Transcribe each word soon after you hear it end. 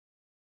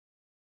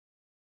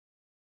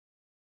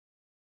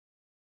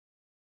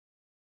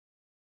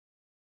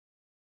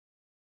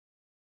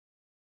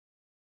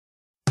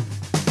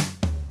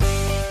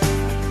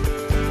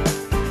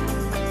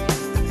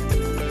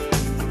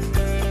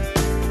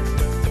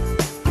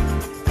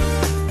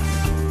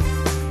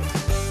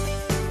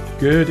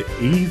Good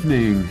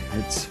evening.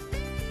 It's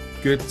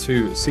good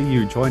to see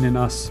you joining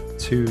us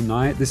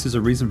tonight. This is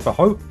A Reason for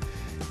Hope,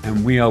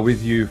 and we are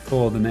with you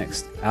for the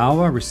next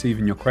hour,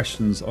 receiving your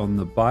questions on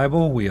the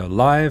Bible. We are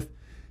live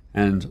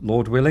and,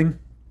 Lord willing,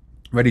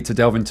 ready to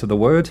delve into the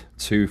Word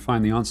to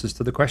find the answers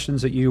to the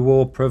questions that you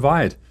will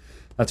provide.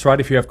 That's right,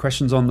 if you have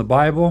questions on the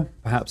Bible,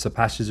 perhaps a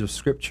passage of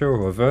Scripture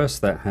or a verse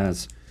that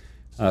has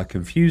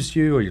confused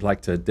you or you'd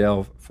like to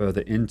delve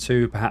further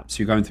into, perhaps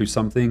you're going through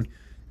something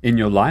in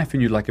your life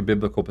and you'd like a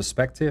biblical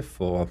perspective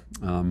or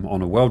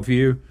on a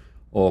worldview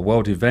or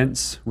world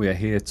events, we are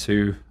here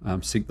to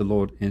seek the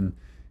Lord in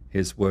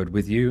His Word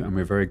with you, and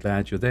we're very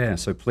glad you're there.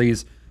 So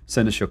please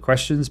send us your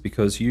questions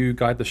because you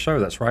guide the show.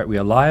 That's right, we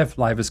are live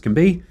as can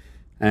be,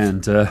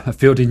 and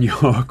fielding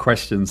your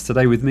questions.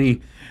 Today with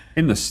me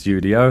in the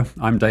studio,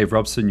 I'm Dave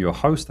Robson, your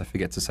host. I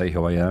forget to say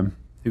who I am.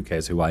 Who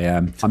cares who I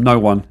am? I'm no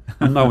one.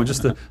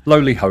 Just a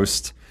lowly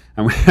host.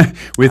 And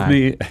with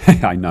me,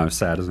 I know,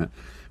 sad, isn't it?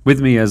 With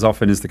me, as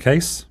often is the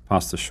case,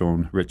 Pastor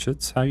Sean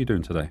Richards. How are you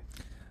doing today?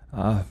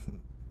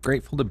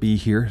 Grateful to be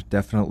here.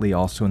 Definitely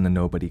also in the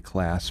nobody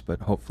class,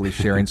 but hopefully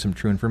sharing some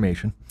true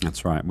information.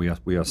 That's right.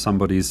 We are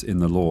somebodies in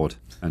the Lord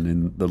and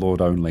in the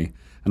Lord only.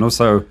 And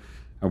also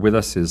with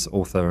us is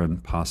author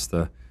and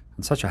pastor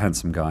and such a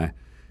handsome guy,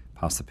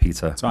 Pastor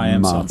Peter So I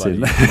am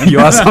Martin. somebody. You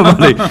are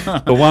somebody.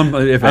 The one.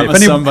 I'm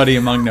somebody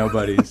among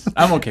nobodies.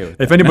 I'm okay with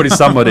that. If anybody's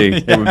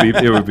somebody,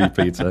 it would be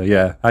Peter.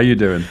 Yeah. How you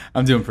doing?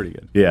 I'm doing pretty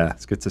good. Yeah,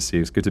 it's good to see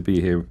you. It's good to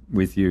be here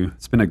with you.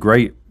 It's been a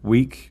great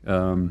week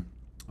of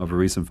A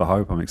Reason for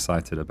Hope. I'm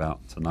excited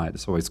about tonight.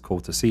 It's always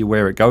cool to see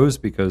where it goes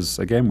because,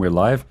 again, we're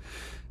live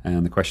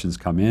and the questions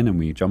come in and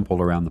we jump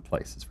all around the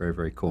place. It's very,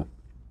 very cool.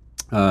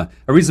 A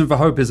Reason for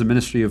Hope is a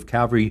ministry of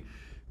Calvary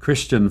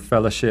Christian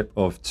Fellowship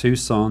of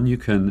Tucson. You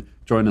can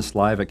join us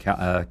live at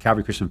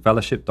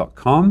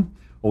calvarychristianfellowship.com.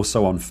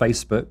 Also on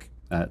Facebook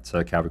at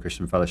Calvary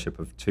Christian Fellowship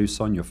of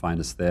Tucson. You'll find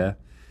us there.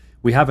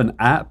 We have an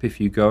app. If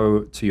you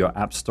go to your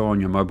app store on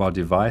your mobile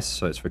device,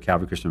 so it's for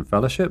Calvary Christian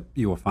Fellowship,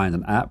 you will find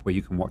an app where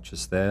you can watch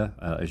us there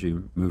as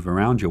you move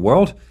around your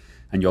world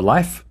and your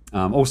life.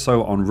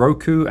 Also on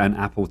Roku and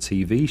Apple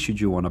TV,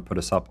 should you want to put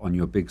us up on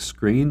your big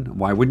screen.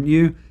 Why wouldn't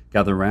you?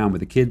 Gather around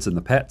with the kids and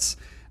the pets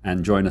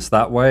and join us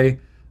that way.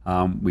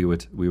 We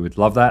would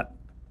love that.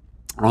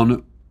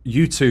 On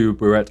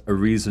YouTube, we're at A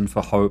Reason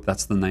for Hope.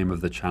 That's the name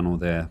of the channel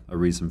there, A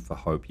Reason for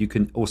Hope. You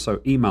can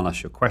also email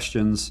us your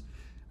questions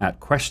at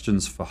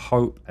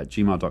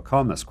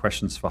questionsforhope@gmail.com. That's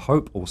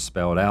questionsforhope, all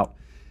spelled out,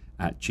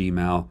 at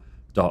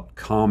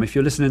gmail.com. If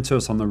you're listening to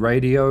us on the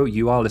radio,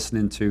 you are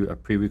listening to a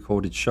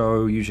pre-recorded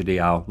show, usually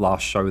our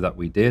last show that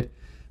we did.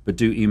 But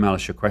do email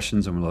us your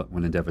questions and we'll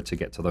endeavor to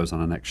get to those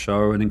on our next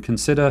show. And then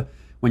consider,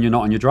 when you're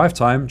not on your drive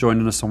time,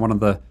 joining us on one of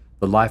the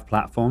live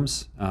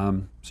platforms,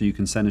 so you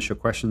can send us your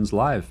questions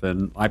live.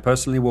 And I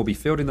personally will be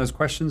fielding those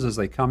questions as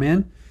they come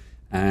in.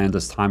 And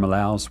as time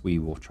allows, we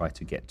will try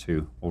to get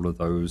to all of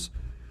those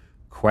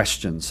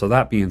questions. So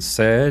that being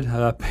said,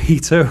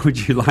 Peter,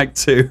 would you like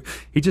to?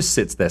 He just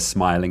sits there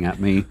smiling at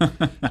me,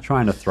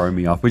 trying to throw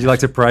me off. Would you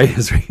like to pray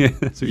as we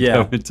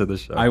go into the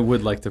show? I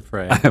would like to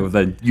pray. Well,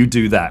 then you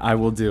do that. I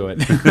will do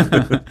it.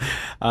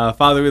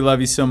 Father, we love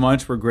you so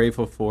much. We're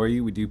grateful for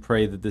you. We do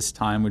pray that this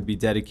time would be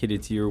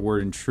dedicated to your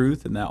word and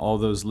truth, and that all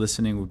those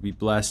listening would be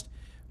blessed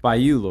by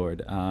you,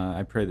 Lord.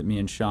 I pray that me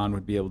and Sean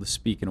would be able to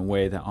speak in a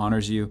way that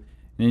honors you.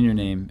 And in your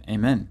name,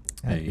 amen.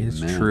 That is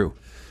true.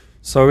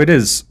 So it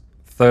is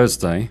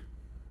Thursday,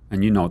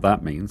 and you know what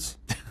that means.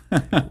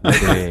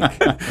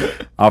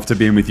 After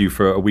being with you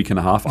for a week and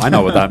a half, I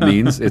know what that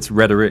means. It's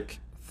Rhetoric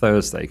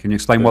Thursday. Can you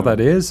explain what that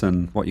is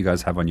and what you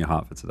guys have on your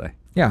heart for today?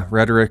 Yeah,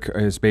 Rhetoric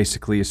is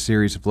basically a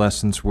series of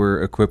lessons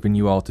we're equipping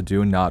you all to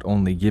do, not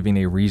only giving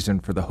a reason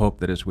for the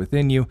hope that is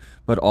within you,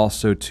 but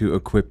also to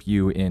equip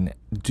you in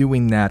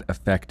doing that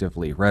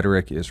effectively.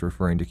 Rhetoric is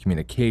referring to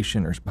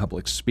communication or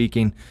public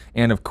speaking,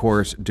 and of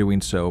course, doing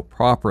so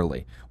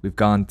properly. We've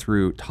gone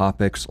through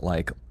topics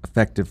like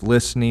effective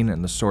listening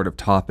and the sort of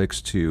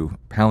topics to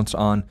pounce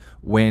on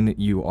when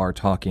you are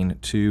talking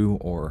to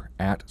or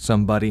at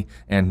somebody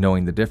and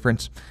knowing the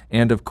difference.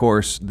 And of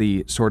course,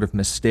 the sort of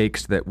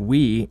mistakes that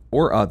we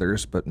or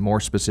others, but more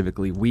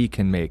specifically we,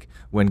 can make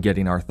when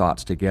getting our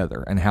thoughts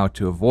together and how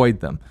to avoid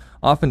them.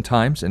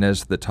 Oftentimes, and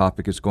as the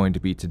topic is going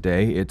to be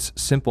today, it's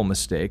simple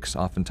mistakes,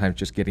 oftentimes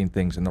just getting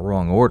things in the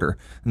wrong order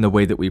in the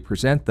way that we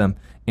present them,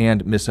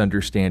 and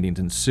misunderstandings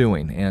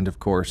ensuing. And of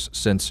course,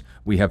 since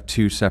we have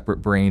two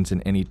separate brains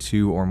and any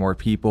two or more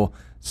people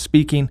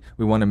speaking,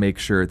 we want to make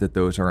sure that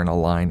those are in a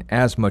line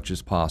as much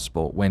as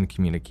possible when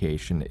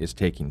communication is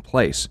taking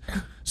place.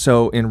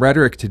 So in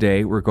Rhetoric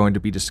today, we're going to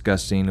be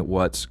discussing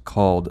what's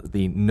called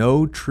the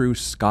no true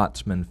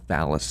Scotsman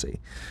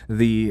fallacy.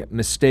 The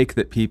mistake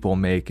that people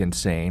make in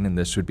saying, and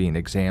this would be an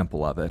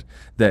example of it,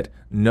 that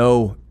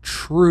no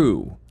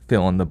true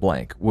fill in the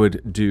blank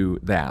would do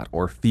that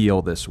or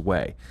feel this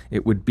way.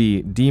 It would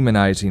be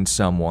demonizing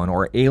someone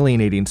or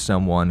alienating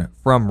someone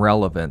from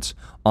relevance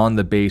on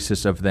the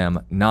basis of them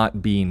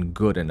not being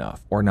good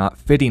enough or not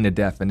fitting a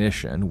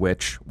definition,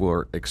 which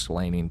we're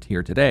explaining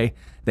here today,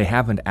 they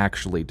haven't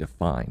actually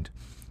defined.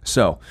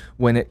 So,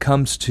 when it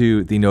comes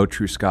to the no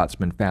true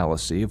Scotsman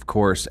fallacy, of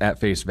course, at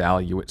face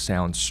value, it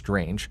sounds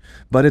strange,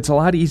 but it's a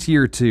lot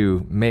easier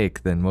to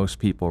make than most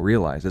people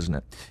realize, isn't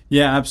it?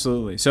 Yeah,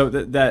 absolutely. So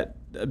that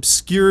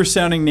obscure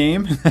sounding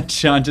name that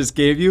Sean just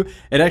gave you,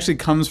 it actually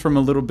comes from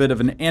a little bit of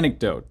an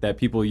anecdote that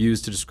people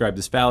use to describe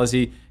this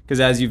fallacy. Because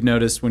as you've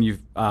noticed when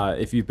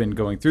if you've been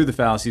going through the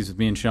fallacies with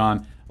me and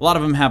Sean, a lot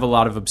of them have a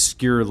lot of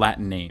obscure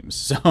Latin names.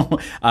 So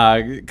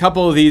a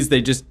couple of these,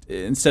 they just,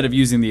 instead of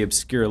using the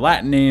obscure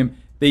Latin name,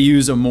 they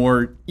use a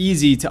more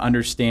easy to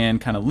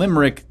understand kind of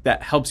limerick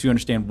that helps you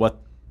understand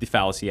what the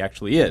fallacy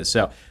actually is.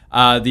 So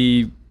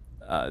the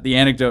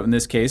anecdote in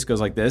this case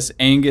goes like this.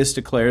 Angus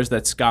declares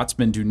that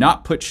Scotsmen do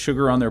not put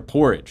sugar on their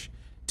porridge,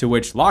 to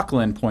which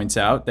Lachlan points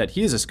out that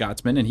he is a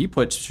Scotsman and he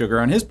puts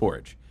sugar on his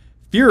porridge.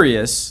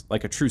 Furious,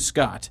 like a true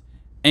Scot,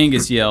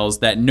 Angus yells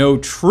that no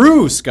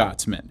true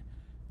Scotsman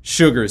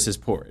sugars his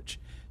porridge.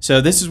 So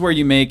this is where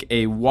you make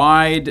a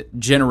wide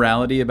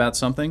generality about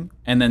something,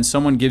 and then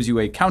someone gives you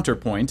a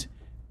counterpoint,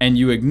 and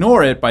you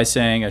ignore it by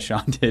saying, as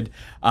Sean did,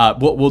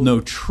 well,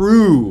 no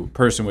true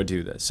person would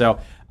do this. So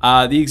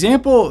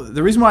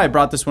the reason why I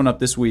brought this one up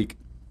this week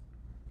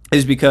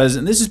is because,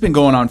 and this has been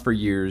going on for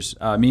years,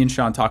 me and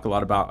Sean talk a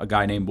lot about a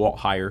guy named Walt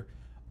Heyer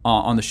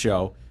on the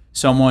show.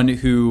 Someone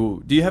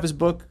who, do you have his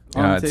book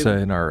on the it's table?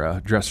 in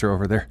our dresser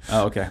over there.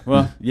 Oh, okay.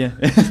 Well, yeah.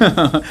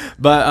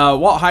 But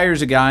Walt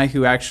Heyer's a guy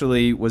who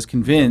actually was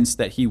convinced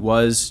that he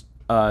was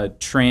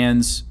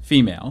trans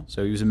female.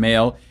 So he was a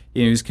male.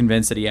 He was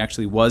convinced that he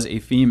actually was a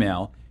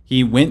female.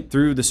 He went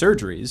through the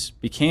surgeries,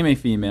 became a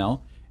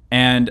female,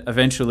 and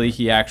eventually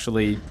he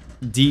actually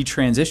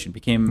detransitioned,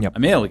 became a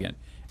male again.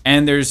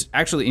 And there's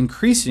actually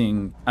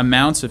increasing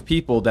amounts of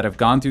people that have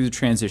gone through the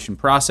transition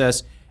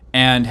process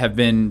and have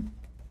been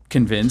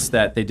convinced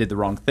that they did the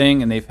wrong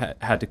thing and they've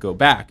had to go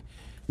back.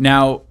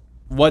 Now,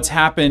 what's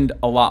happened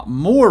a lot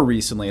more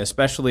recently,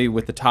 especially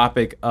with the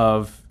topic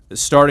of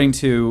starting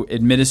to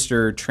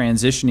administer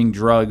transitioning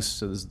drugs,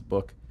 so this is the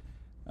book,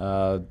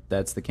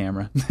 that's the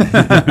camera.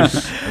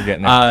 I'm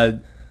getting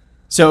it.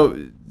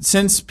 So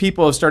since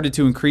people have started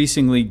to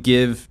increasingly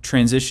give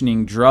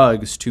transitioning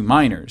drugs to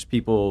minors,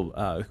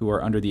 people who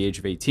are under the age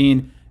of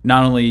 18,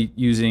 not only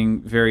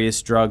using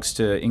various drugs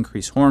to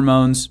increase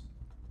hormones,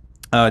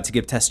 to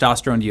give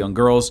testosterone to young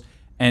girls,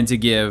 and to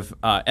give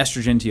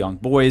estrogen to young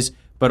boys,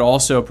 but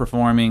also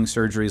performing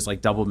surgeries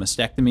like double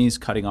mastectomies,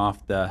 cutting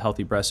off the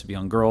healthy breasts of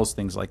young girls,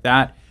 things like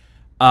that.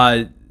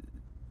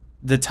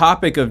 The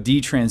topic of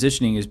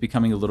detransitioning is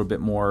becoming a little bit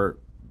more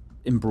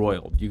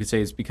embroiled. You could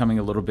say it's becoming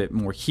a little bit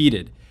more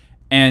heated.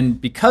 And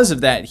because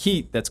of that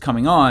heat that's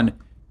coming on,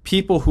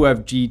 people who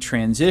have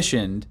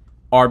detransitioned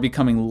are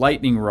becoming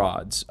lightning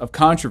rods of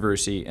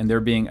controversy, and they're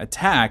being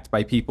attacked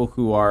by people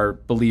who are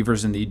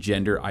believers in the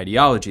gender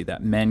ideology,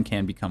 that men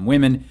can become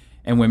women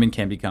and women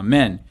can become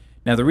men.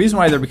 Now, the reason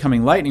why they're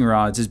becoming lightning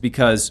rods is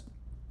because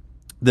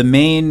the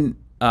main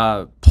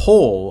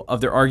pole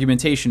of their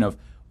argumentation of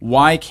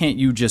why can't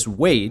you just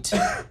wait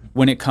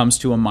when it comes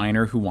to a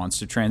minor who wants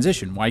to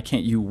transition? Why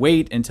can't you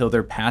wait until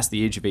they're past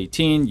the age of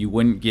 18? You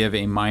wouldn't give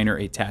a minor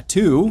a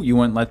tattoo. You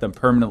wouldn't let them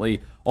permanently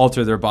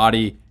alter their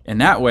body in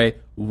that way.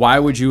 Why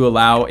would you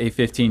allow a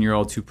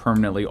 15-year-old to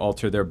permanently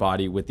alter their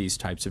body with these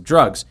types of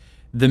drugs?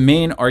 The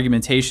main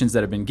argumentations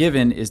that have been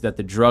given is that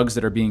the drugs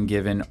that are being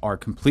given are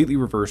completely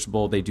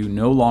reversible. They do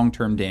no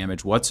long-term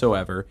damage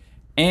whatsoever.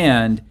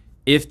 And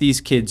if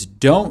these kids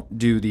don't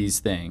do these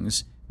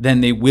things,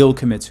 then they will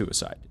commit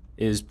suicide,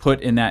 is put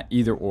in that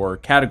either-or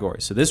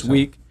category. So this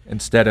week,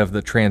 instead of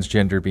the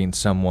transgender being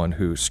someone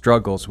who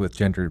struggles with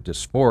gender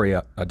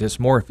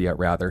dysmorphia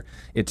rather,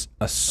 it's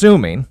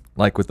assuming,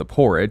 like with the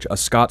porridge, a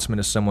Scotsman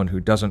is someone who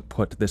doesn't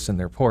put this in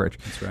their porridge.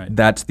 That's right.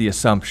 That's the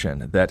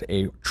assumption, that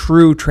a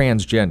true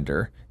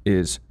transgender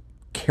is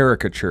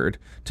caricatured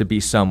to be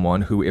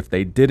someone who, if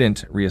they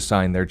didn't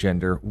reassign their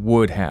gender,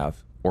 would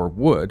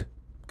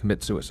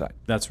commit suicide.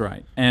 That's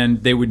right.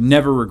 And they would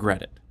never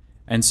regret it.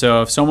 And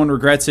so if someone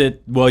regrets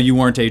it, well, you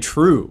weren't a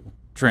true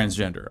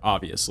transgender,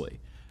 obviously.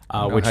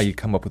 I don't know how you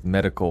come up with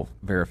medical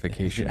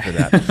verification for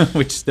that.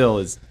 Which still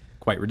is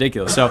quite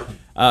ridiculous. So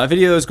a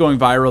video is going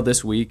viral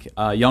this week.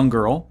 A young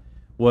girl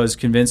was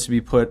convinced to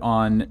be put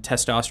on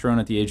testosterone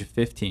at the age of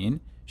 15.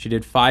 She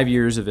did 5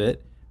 years of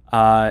it,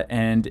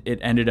 and it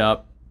ended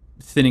up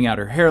thinning out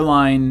her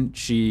hairline.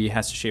 She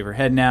has to shave her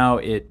head now.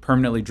 It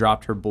permanently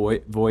dropped her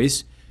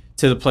voice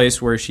to the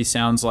place where she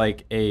sounds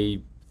like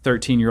a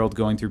 13-year-old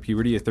going through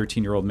puberty, a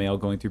 13-year-old male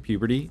going through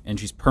puberty, and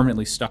she's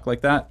permanently stuck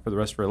like that for the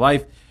rest of her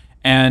life.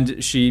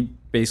 And she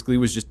basically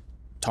was just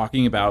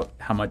talking about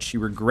how much she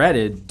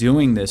regretted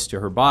doing this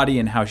to her body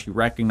and how she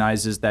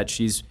recognizes that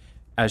she's,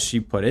 as she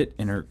put it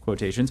in her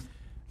quotations,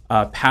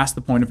 past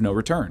the point of no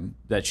return,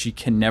 that she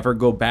can never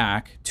go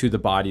back to the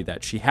body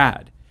that she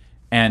had.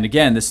 And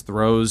again, this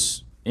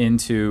throws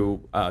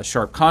into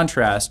sharp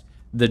contrast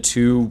the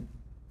two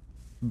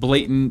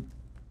blatant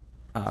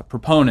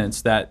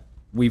proponents that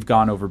we've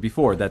gone over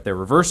before, that they're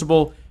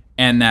reversible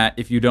and that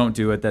if you don't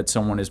do it, that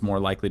someone is more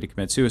likely to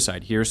commit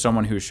suicide. Here's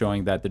someone who's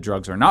showing that the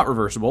drugs are not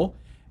reversible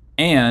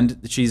and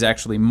she's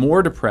actually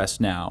more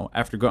depressed now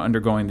after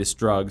undergoing these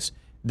drugs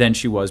than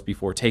she was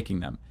before taking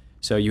them.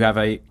 So you have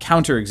a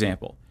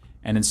counterexample.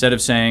 And instead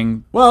of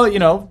saying,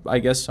 well, I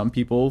guess some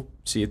people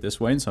see it this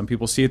way and some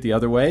people see it the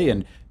other way,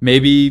 and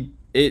maybe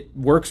it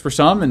works for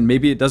some and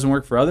maybe it doesn't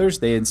work for others,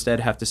 they instead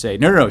have to say,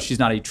 no, she's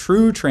not a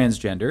true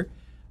transgender,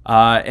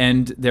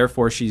 and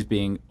therefore she's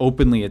being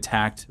openly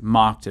attacked,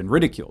 mocked, and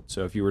ridiculed.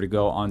 So if you were to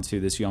go onto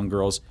this young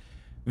girl's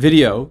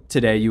video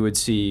today, you would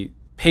see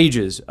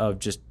pages of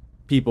just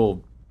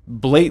people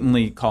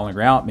blatantly calling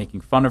her out,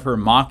 making fun of her,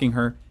 mocking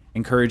her,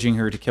 encouraging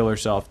her to kill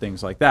herself,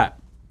 things like that,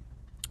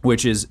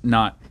 which is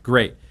not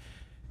great.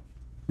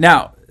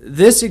 Now,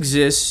 this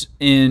exists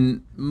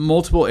in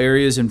multiple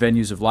areas and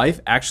venues of life.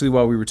 Actually,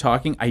 while we were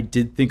talking, I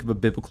did think of a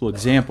biblical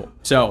example.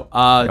 So,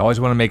 I always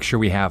want to make sure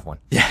we have one.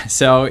 Yeah.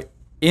 So,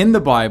 in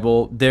the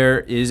Bible, there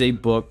is a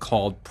book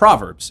called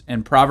Proverbs,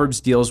 and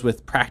Proverbs deals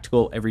with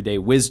practical, everyday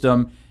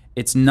wisdom.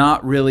 It's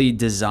not really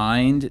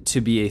designed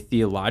to be a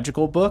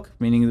theological book,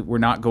 meaning that we're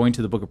not going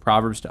to the book of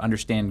Proverbs to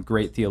understand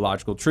great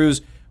theological truths.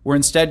 We're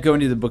instead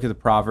going to the book of the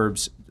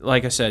Proverbs,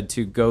 like I said,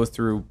 to go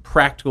through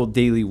practical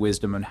daily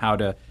wisdom on how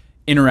to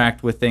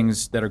interact with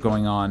things that are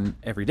going on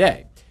every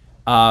day.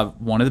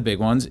 One of the big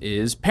ones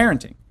is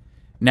parenting.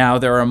 Now,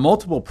 there are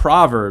multiple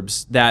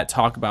proverbs that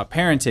talk about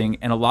parenting,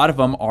 and a lot of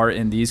them are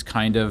in these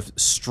kind of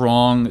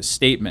strong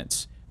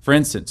statements. For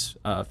instance,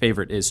 a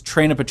favorite is,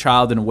 train up a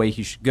child in a way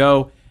he should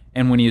go,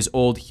 and when he is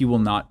old, he will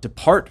not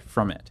depart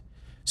from it.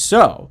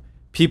 So,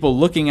 people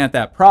looking at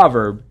that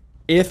proverb,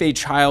 if a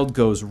child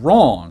goes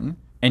wrong,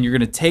 and you're going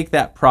to take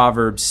that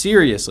proverb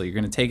seriously, you're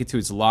going to take it to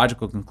its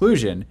logical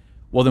conclusion,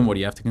 well, then what do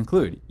you have to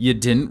conclude? You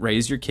didn't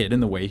raise your kid in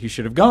the way he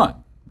should have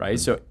gone, right?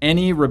 So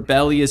any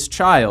rebellious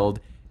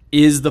child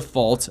is the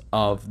fault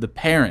of the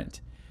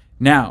parent.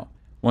 Now,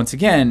 once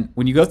again,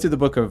 when you go through the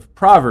book of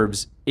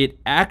Proverbs, it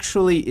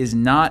actually is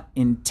not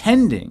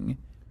intending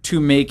to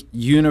make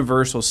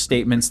universal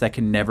statements that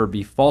can never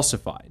be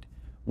falsified.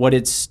 What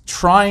it's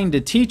trying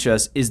to teach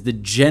us is the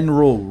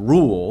general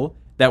rule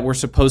that we're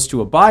supposed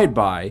to abide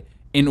by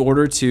in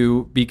order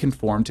to be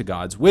conformed to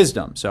God's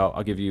wisdom. So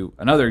I'll give you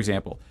another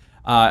example.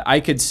 I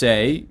could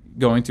say,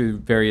 going through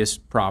various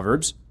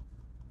proverbs,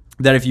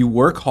 that if you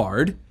work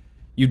hard,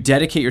 you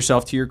dedicate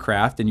yourself to your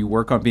craft, and you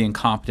work on being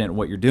competent at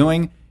what you're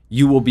doing,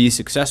 you will be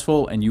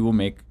successful and you will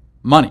make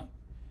money.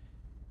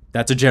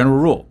 That's a general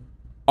rule.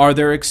 Are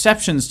there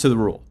exceptions to the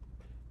rule?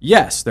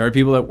 Yes, there are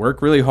people that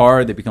work really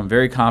hard, they become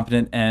very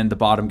competent, and the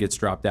bottom gets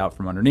dropped out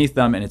from underneath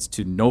them, and it's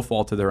to no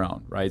fault of their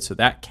own, right? So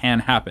that can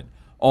happen.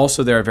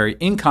 Also, there are very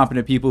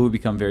incompetent people who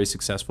become very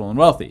successful and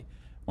wealthy.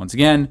 Once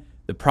again,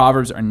 the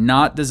Proverbs are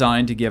not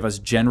designed to give us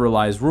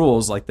generalized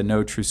rules like the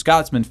no true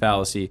Scotsman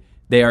fallacy.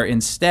 They are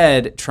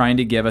instead trying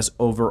to give us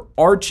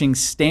overarching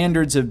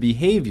standards of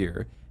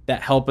behavior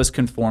that help us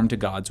conform to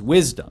God's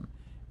wisdom.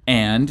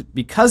 And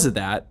because of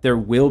that, there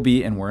will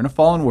be, and we're in a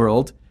fallen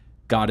world,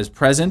 God is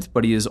present,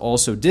 but he is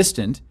also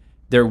distant.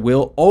 There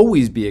will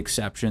always be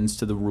exceptions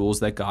to the rules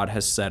that God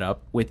has set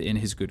up within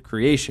his good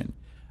creation.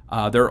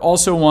 There are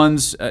also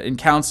ones in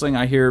counseling,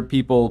 I hear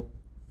people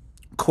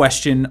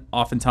question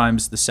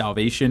oftentimes the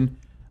salvation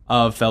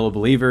of fellow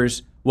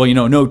believers. Well,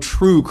 no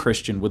true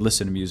Christian would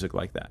listen to music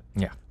like that.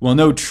 Yeah. Well,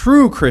 no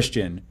true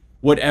Christian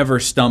would ever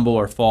stumble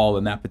or fall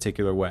in that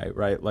particular way,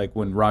 right? Like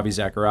when Ravi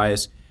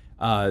Zacharias,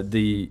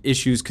 the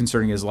issues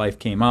concerning his life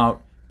came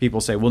out,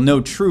 people say, well,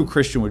 no true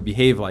Christian would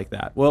behave like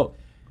that. Well,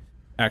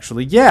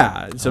 actually,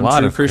 yeah, some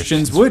true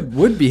Christians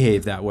would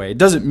behave that way. It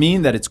doesn't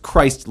mean that it's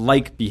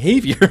Christ-like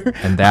behavior.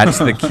 And that's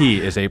the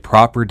key, is a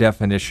proper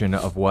definition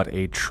of what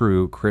a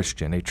true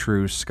Christian, a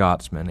true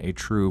Scotsman, a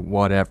true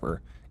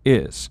whatever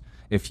is.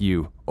 If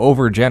you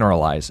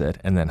overgeneralize it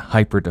and then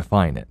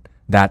hyper-define it,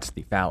 that's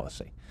the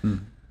fallacy.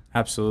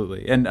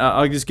 Absolutely. And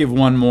I'll just give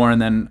one more,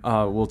 and then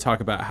we'll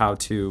talk about how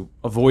to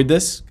avoid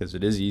this, because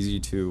it is easy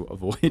to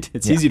avoid.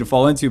 It's easy to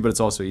fall into, but it's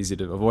also easy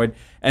to avoid.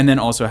 And then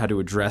also how to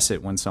address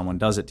it when someone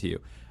does it to you.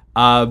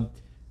 I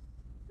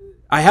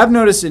have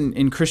noticed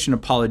in Christian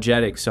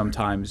apologetics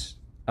sometimes,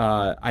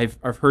 I've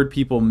heard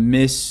people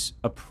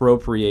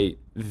misappropriate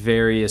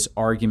various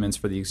arguments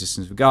for the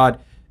existence of God.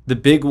 The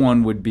big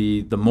one would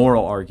be the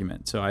moral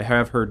argument. So I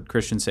have heard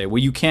Christians say,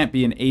 well, you can't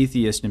be an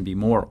atheist and be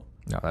moral.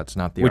 No, that's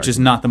not the Which is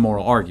not the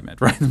moral argument,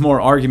 right? The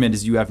moral argument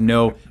is you have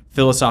no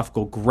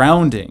philosophical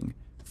grounding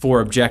for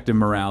objective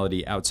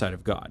morality outside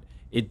of God.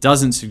 It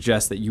doesn't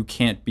suggest that you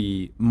can't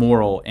be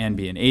moral and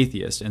be an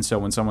atheist. And so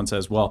when someone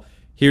says, well,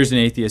 here's an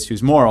atheist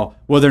who's moral,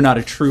 well, they're not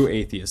a true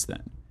atheist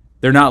then.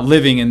 They're not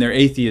living in their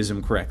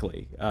atheism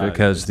correctly.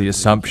 Because the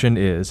assumption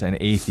is an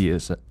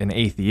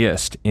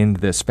atheist in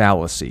this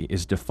fallacy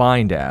is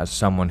defined as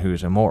someone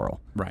who's immoral.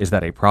 Right. Is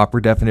that a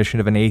proper definition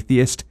of an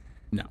atheist?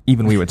 No.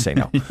 Even we would say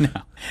no. No,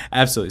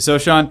 absolutely. So,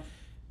 Sean,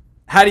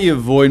 how do you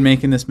avoid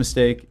making this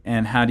mistake,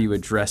 and how do you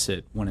address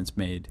it when it's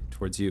made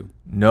towards you?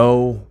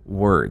 No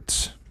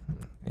words.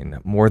 in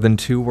more than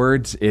 2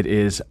 words, it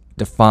is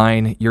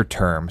define your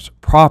terms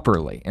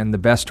properly. And the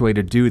best way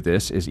to do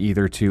this is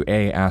either to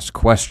ask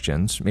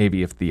questions.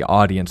 Maybe if the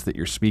audience that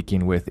you're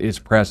speaking with is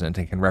present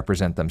and can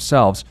represent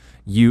themselves,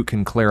 you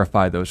can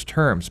clarify those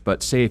terms.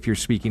 But say if you're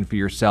speaking for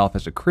yourself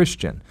as a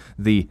Christian,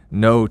 the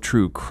no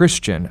true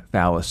Christian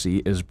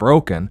fallacy is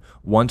broken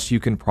once you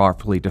can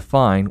properly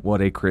define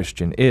what a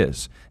Christian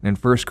is. And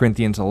in 1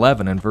 Corinthians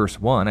 11 and verse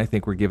 1, I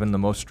think we're given the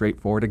most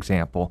straightforward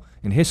example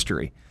in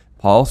history.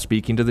 Paul,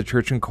 speaking to the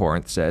church in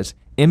Corinth, says,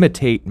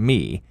 "Imitate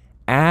me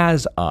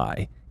as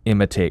I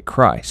imitate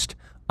Christ.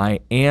 I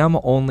am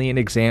only an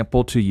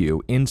example to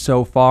you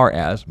insofar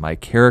as my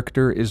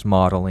character is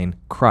modeling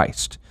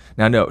Christ."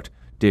 Now note,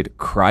 did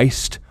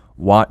Christ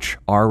watch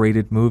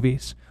R-rated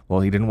movies? Well,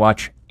 he didn't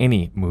watch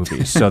any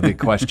movies, so the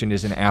question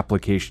is an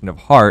application of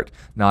heart,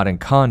 not in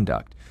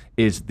conduct.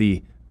 Is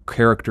the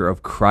character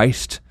of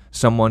Christ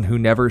someone who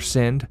never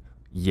sinned?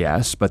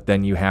 Yes, but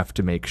then you have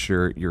to make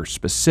sure you're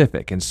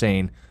specific in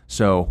saying,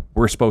 so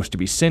we're supposed to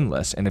be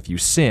sinless, and if you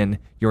sin,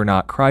 you're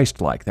not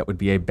Christ-like. That would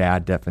be a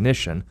bad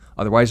definition.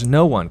 Otherwise,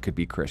 no one could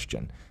be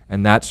Christian.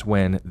 And that's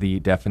when the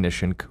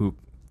definition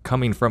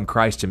coming from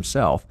Christ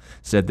himself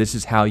said, this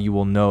is how you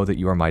will know that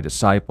you are my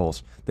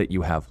disciples, that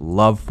you have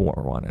love for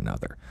one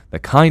another, the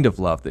kind of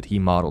love that he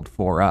modeled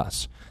for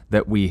us,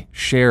 that we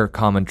share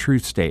common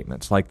truth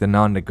statements like the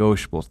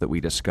non-negotiables that we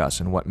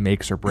discuss and what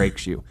makes or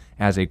breaks you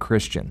as a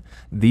Christian.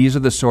 These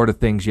are the sort of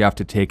things you have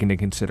to take into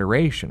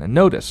consideration. And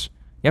notice,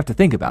 you have to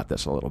think about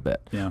this a little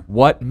bit. Yeah.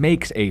 What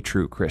makes a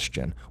true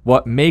Christian?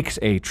 What makes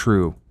a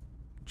true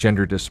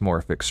gender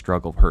dysmorphic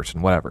struggle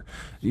person, whatever?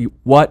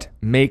 What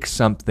makes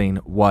something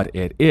what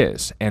it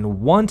is? And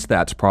once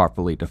that's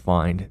properly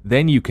defined,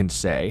 then you can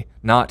say,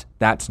 not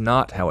that's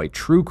not how a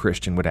true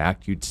Christian would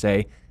act. You'd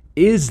say,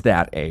 is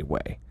that a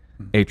way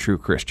a true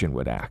Christian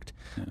would act?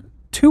 Yeah.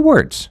 2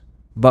 words,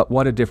 but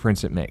what a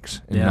difference it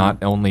makes in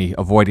not only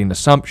avoiding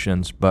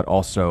assumptions, but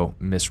also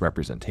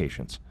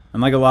misrepresentations.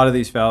 And like a lot of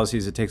these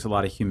fallacies, it takes a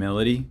lot of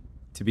humility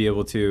to be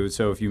able to,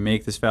 so if you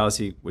make this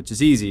fallacy, which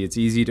is easy, it's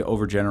easy to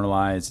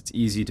overgeneralize, it's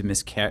easy to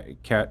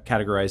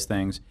miscategorize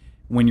things.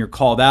 When you're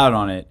called out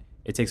on it,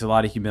 it takes a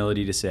lot of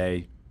humility to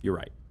say, you're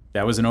right.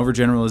 That was an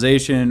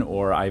overgeneralization,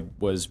 or I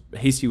was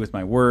hasty with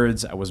my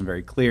words, I wasn't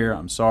very clear,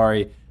 I'm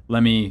sorry.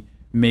 Let me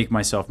make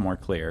myself more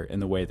clear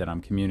in the way that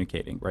I'm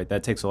communicating, right?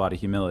 That takes a lot of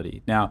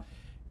humility. Now,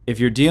 if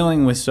you're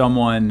dealing with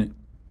someone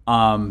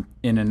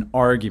in an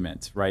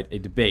argument, right, a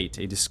debate,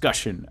 a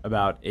discussion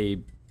about a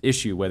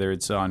issue, whether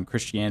it's on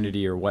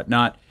Christianity or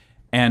whatnot,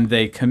 and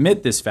they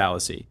commit this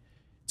fallacy,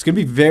 it's going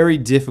to be very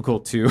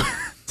difficult to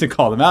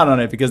call them out on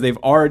it because they've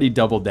already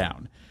doubled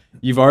down.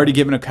 You've already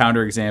given a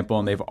counterexample,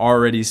 and they've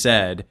already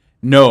said,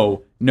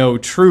 no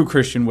true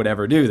Christian would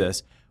ever do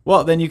this.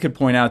 Well, then you could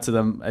point out to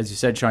them, as you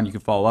said, Sean, you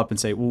could follow up and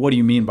say, well, what do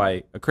you mean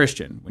by a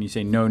Christian? When you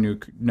say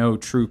no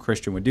true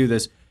Christian would do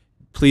this,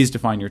 please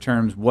define your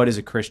terms. What is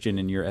a Christian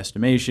in your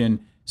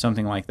estimation?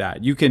 Something like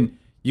that. You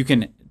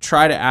can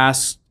try to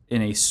ask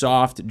in a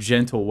soft,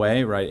 gentle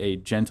way, right? A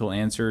gentle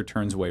answer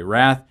turns away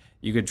wrath.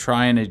 You could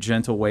try in a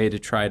gentle way to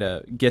try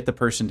to get the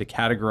person to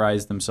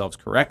categorize themselves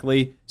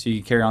correctly so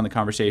you can carry on the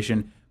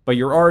conversation. But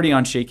you're already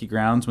on shaky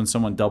grounds when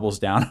someone doubles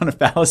down on a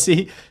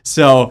fallacy.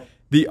 So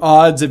the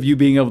odds of you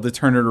being able to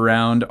turn it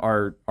around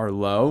are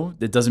low.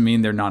 That doesn't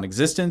mean they're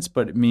non-existent,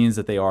 but it means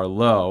that they are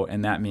low.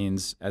 And that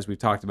means, as we've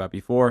talked about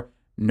before,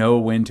 know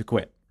when to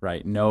quit,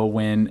 right? Know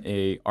when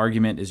a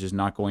argument is just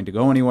not going to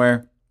go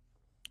anywhere,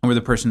 or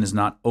the person is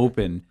not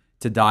open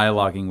to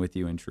dialoguing with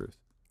you in truth.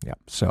 Yeah,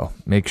 so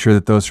make sure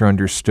that those are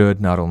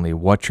understood, not only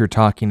what you're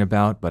talking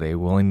about, but a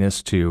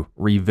willingness to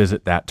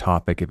revisit that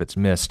topic if it's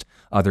missed.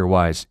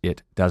 Otherwise,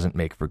 it doesn't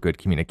make for good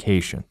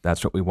communication.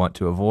 That's what we want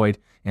to avoid,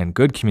 and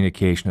good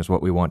communication is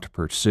what we want to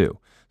pursue.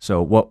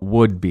 So what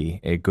would be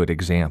a good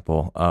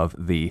example of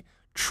the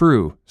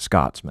true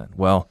Scotsman?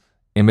 Well,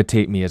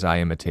 imitate me as I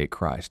imitate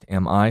Christ.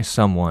 Am I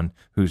someone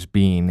who's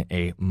being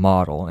a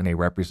model and a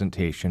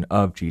representation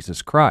of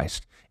Jesus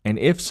Christ? And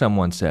if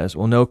someone says,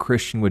 well, no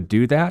Christian would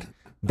do that,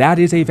 that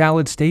is a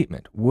valid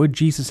statement. Would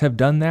Jesus have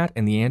done that?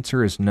 And the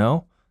answer is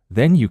no.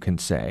 Then you can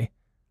say,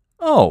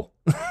 oh,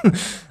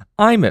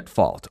 I'm at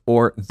fault,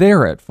 or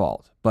they're at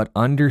fault. But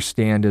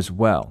understand as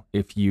well,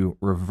 if you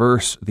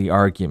reverse the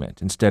argument,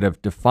 instead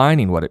of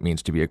defining what it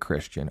means to be a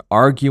Christian,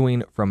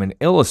 arguing from an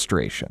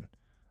illustration,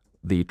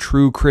 the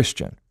true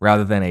Christian,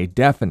 rather than a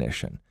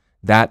definition,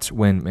 that's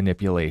when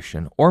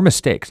manipulation or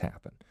mistakes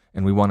happen.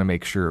 And we want to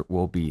make sure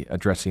we'll be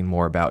addressing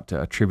more about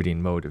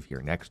attributing motive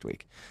here next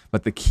week.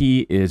 But the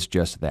key is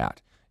just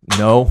that.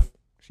 Know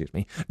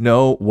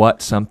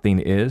what something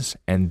is,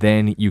 and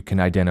then you can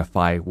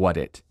identify what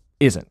it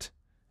isn't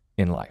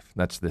in life.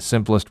 That's the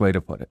simplest way to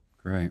put it.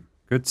 Great.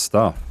 Good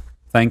stuff.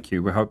 Thank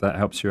you. We hope that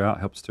helps you out,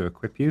 helps to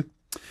equip you.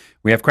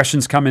 We have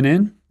questions coming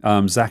in.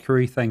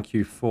 Zachary, thank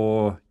you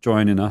for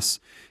joining us.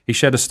 He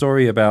shared a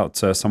story about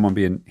someone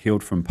being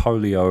healed from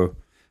polio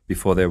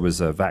before there was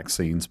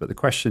vaccines. But the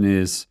question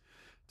is,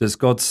 does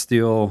God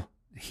still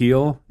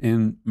heal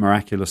in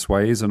miraculous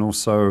ways? And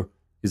also,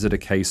 is it a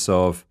case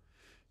of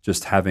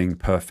just having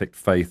perfect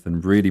faith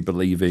and really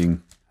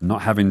believing,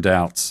 not having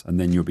doubts, and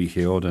then you'll be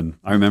healed. And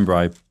I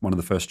remember one of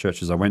the first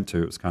churches I went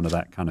to, it was kind of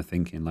that kind of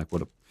thinking, like,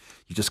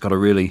 you just got to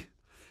really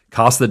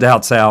cast the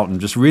doubts out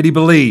and just really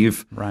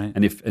believe. Right.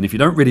 And if you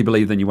don't really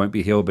believe, then you won't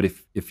be healed. But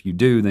if you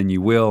do, then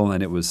you will.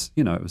 And it was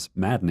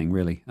maddening,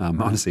 really,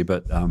 honestly.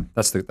 But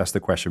that's the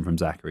question from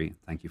Zachary.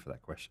 Thank you for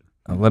that question.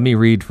 Let me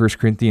read 1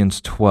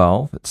 Corinthians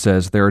 12. It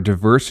says, "There are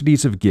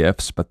diversities of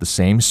gifts, but the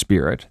same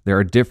Spirit. There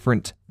are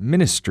different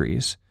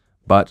ministries,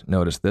 but,"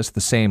 notice this, "the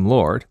same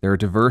Lord. There are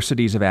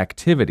diversities of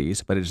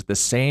activities, but it is the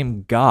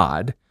same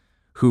God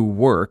who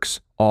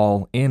works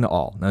all in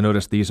all." Now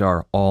notice these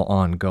are all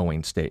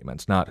ongoing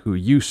statements, not who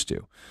used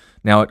to.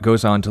 Now it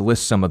goes on to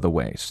list some of the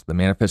ways. "The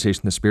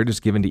manifestation of the Spirit is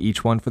given to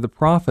each one for the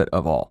profit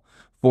of all.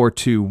 For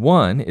to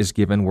one is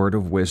given word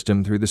of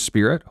wisdom through the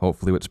Spirit,"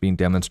 hopefully what's being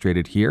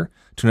demonstrated here,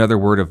 "to another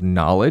word of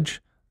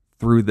knowledge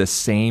through the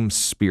same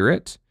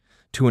Spirit,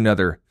 to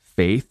another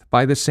faith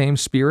by the same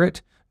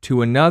Spirit,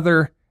 to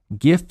another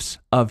gifts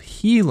of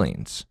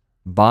healings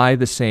by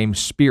the same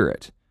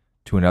Spirit,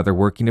 to another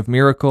working of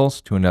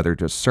miracles, to another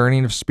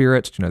discerning of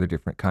spirits, to another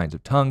different kinds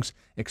of tongues,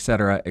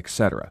 etc.,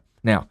 etc."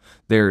 Now,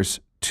 there's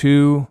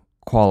two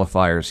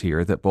qualifiers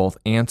here that both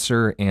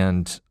answer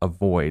and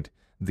avoid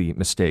the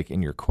mistake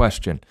in your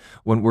question.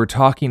 When we're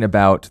talking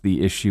about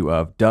the issue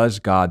of, does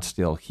God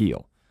still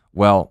heal?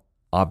 Well,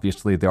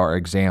 obviously there are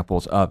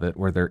examples of it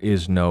where there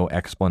is no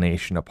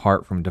explanation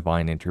apart from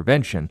divine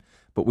intervention,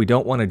 but we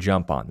don't want to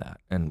jump on that,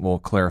 and we'll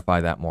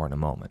clarify that more in a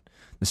moment.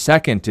 The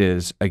second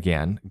is,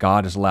 again,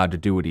 God is allowed to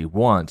do what he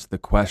wants. The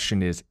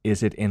question is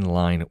it in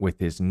line with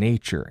his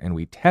nature? And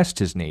we test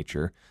his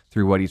nature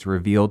through what he's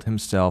revealed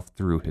himself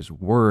through his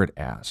word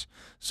as.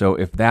 So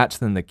if that's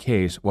then the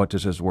case, what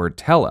does his word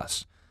tell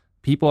us?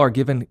 People are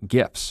given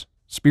gifts,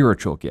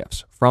 spiritual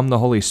gifts, from the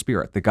Holy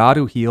Spirit. The God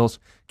who heals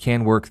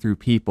can work through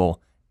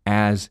people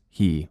as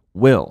he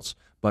wills.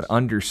 But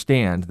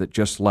understand that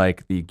just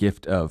like the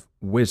gift of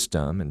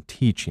wisdom and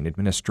teaching,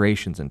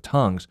 administrations and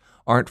tongues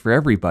aren't for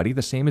everybody,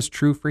 the same is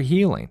true for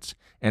healings.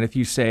 And if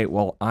you say,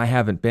 well, I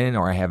haven't been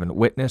or I haven't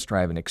witnessed or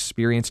I haven't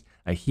experienced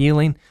a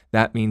healing,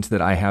 that means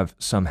that I have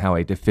somehow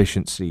a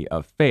deficiency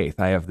of faith.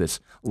 I have this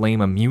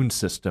lame immune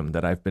system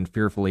that I've been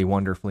fearfully,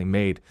 wonderfully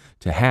made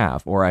to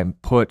have, or I'm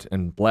put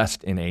and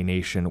blessed in a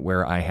nation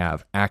where I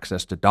have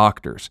access to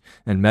doctors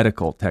and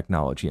medical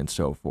technology and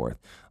so forth.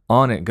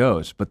 On it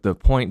goes, but the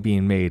point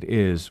being made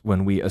is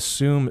when we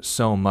assume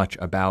so much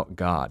about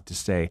God to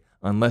say,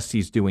 unless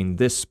he's doing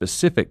this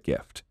specific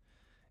gift,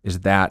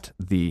 is that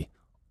the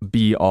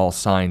be-all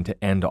sign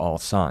to end all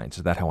signs?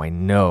 Is that how I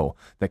know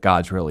that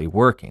God's really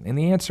working? And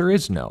the answer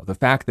is no. The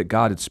fact that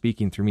God is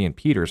speaking through me and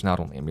Peter is not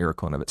only a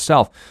miracle in of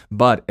itself,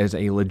 but as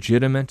a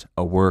legitimate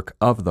work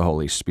of the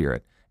Holy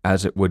Spirit,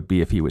 as it would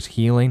be if he was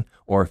healing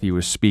or if he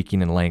was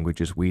speaking in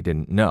languages we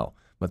didn't know.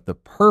 But the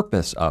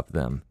purpose of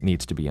them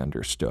needs to be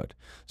understood.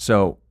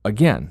 So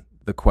again,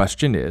 the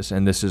question is,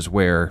 and this is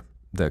where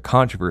the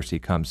controversy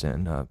comes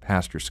in,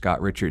 Pastor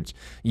Scott Richards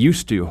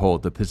used to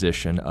hold the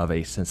position of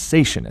a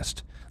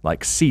cessationist,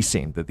 like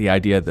ceasing, that the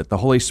idea that the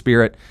Holy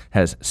Spirit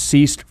has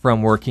ceased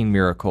from working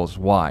miracles.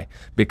 Why?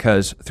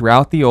 Because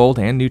throughout the Old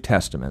and New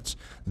Testaments,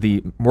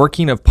 the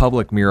working of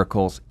public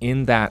miracles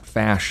in that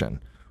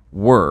fashion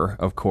were,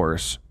 of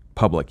course,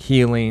 public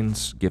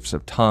healings, gifts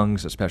of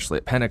tongues, especially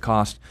at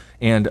Pentecost,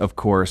 and of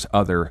course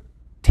other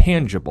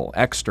tangible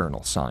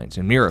external signs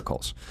and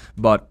miracles,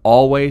 but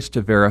always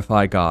to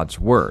verify God's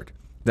word.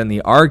 Then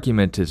the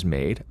argument is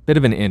made, a bit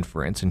of an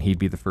inference, and he'd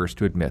be the first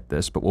to admit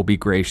this, but we'll be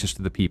gracious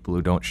to the people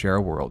who don't share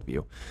a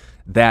worldview,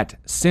 that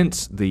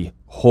since the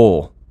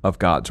whole of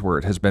God's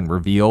word has been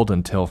revealed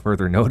until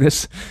further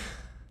notice,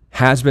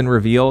 has been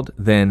revealed,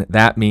 then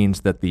that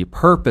means that the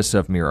purpose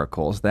of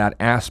miracles, that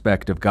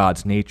aspect of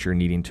God's nature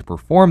needing to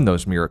perform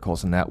those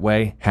miracles in that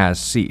way, has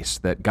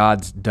ceased, that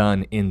God's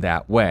done in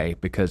that way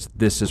because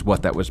this is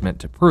what that was meant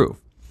to prove.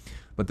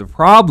 But the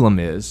problem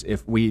is,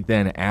 if we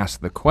then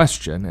ask the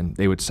question, and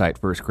they would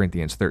cite 1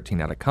 Corinthians 13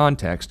 out of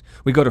context,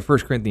 we go to 1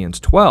 Corinthians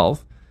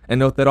 12 and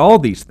note that all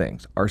these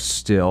things are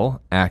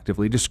still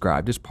actively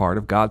described as part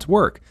of God's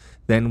work.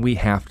 Then we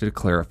have to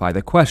clarify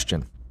the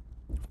question.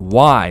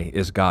 Why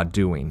is God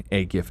doing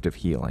a gift of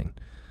healing?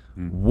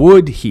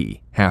 Would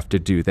he have to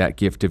do that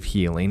gift of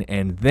healing?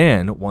 And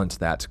then, once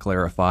that's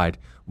clarified,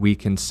 we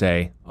can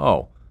say,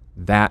 oh,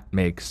 that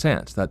makes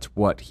sense. That's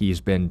what he's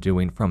been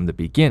doing from the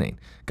beginning.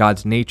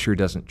 God's nature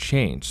doesn't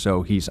change,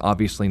 so he's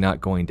obviously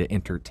not going to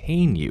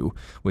entertain you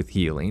with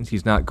healings.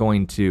 He's not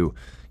going to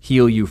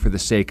heal you for the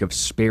sake of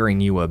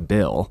sparing you a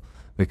bill,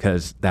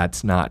 because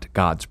that's not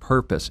God's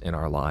purpose in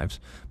our lives.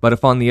 But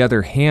if on the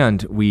other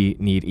hand, we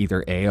need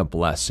either A, a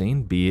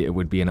blessing, B, it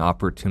would be an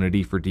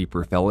opportunity for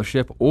deeper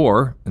fellowship,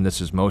 or, and this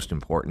is most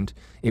important,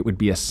 it would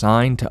be a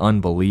sign to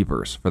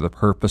unbelievers for the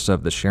purpose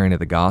of the sharing of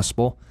the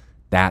gospel,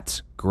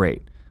 that's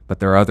great. But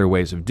there are other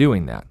ways of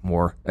doing that,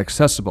 more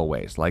accessible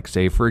ways, like,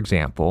 say, for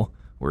example,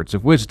 words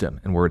of wisdom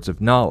and words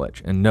of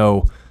knowledge, and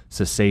no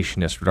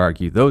Cessationists would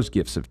argue those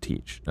gifts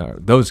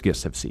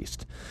have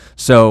ceased.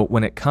 So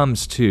when it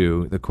comes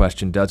to the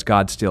question, does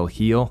God still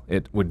heal?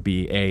 It would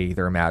be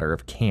either a matter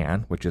of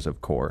can, which is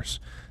of course,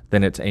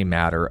 then it's a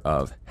matter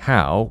of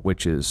how,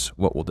 which is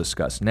what we'll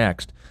discuss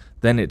next,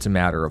 then it's a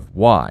matter of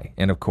why,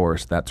 and of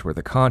course that's where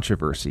the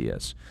controversy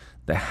is.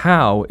 The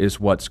how is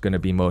what's going to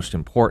be most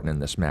important in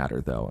this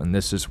matter, though, and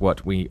this is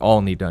what we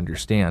all need to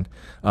understand.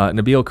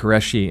 Nabil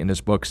Qureshi, in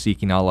his book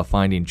Seeking Allah,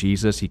 Finding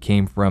Jesus, he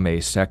came from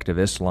a sect of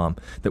Islam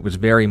that was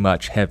very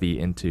much heavy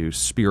into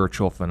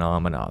spiritual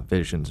phenomena,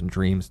 visions and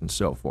dreams and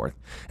so forth.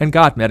 And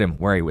God met him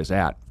where he was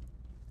at.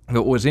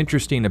 What was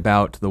interesting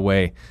about the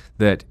way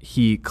that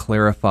he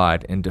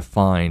clarified and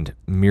defined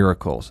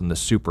miracles and the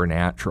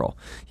supernatural,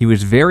 he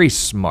was very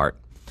smart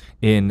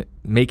in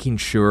making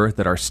sure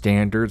that our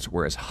standards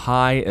were as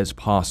high as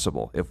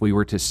possible. If we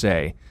were to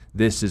say,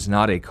 this is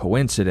not a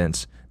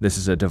coincidence, this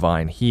is a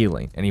divine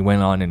healing. And he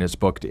went on in his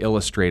book to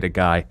illustrate a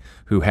guy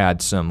who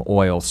had some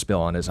oil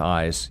spill on his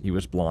eyes, he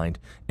was blind,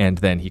 and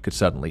then he could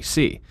suddenly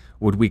see.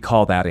 Would we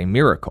call that a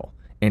miracle?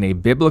 In a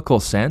biblical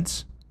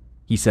sense,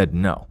 he said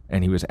no,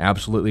 and he was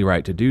absolutely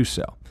right to do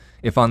so.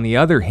 If, on the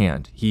other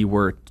hand, he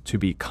were to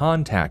be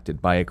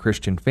contacted by a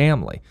Christian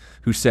family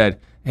who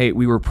said, hey,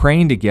 we were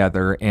praying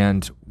together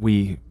and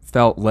we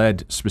felt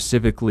led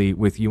specifically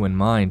with you in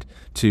mind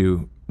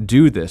to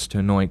do this, to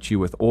anoint you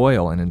with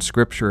oil. And in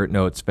Scripture it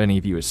notes, if any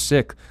of you is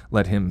sick,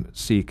 let him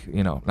seek,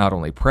 not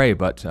only pray,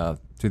 but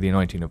through the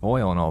anointing of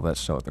oil and all that,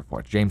 so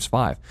therefore, James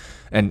 5.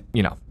 And,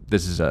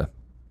 this is a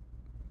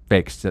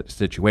fake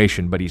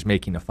situation, but he's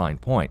making a fine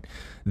point.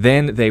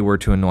 Then they were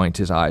to anoint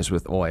his eyes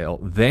with oil.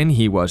 Then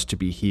he was to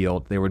be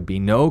healed. There would be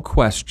no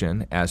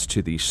question as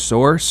to the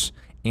source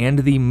and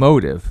the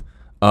motive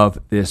of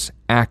this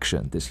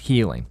action, this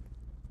healing.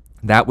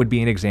 That would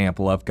be an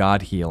example of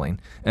God healing,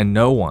 and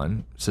no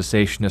one,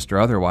 cessationist or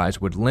otherwise,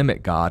 would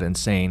limit God in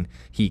saying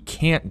he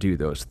can't do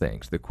those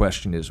things. The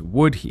question is,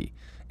 would he?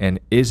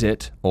 And is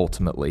it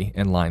ultimately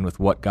in line with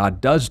what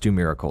God does do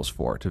miracles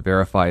for, to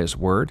verify his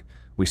word?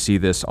 We see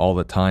this all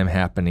the time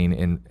happening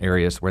in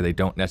areas where they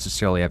don't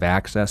necessarily have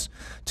access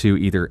to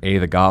either A,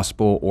 the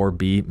gospel, or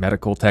B,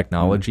 medical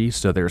technology,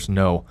 so there's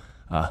no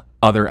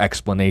other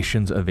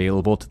explanations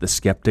available to the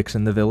skeptics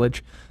in the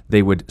village.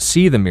 They would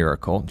see the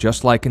miracle,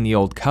 just like in the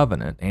Old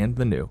Covenant and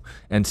the New,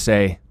 and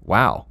say,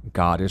 wow,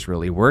 God is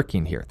really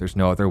working here. There's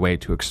no other way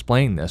to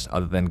explain this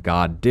other than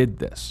God did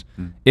this.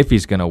 If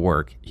he's going to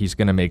work, he's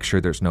going to make sure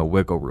there's no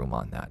wiggle room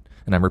on that.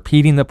 And I'm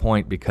repeating the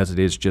point because it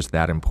is just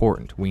that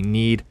important. We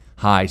need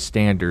high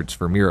standards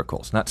for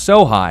miracles. Not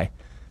so high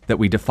that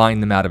we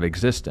define them out of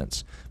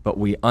existence, but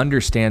we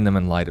understand them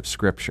in light of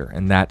Scripture,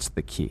 and that's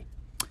the key.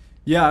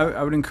 Yeah,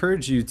 I would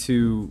encourage you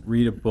to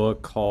read a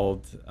book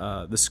called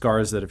The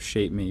Scars That Have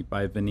Shaped Me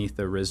by Vinitha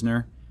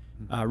Risner.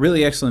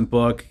 Really excellent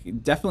book.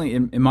 Definitely,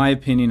 in my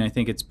opinion, I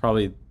think it's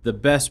probably the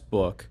best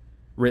book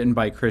written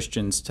by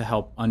Christians to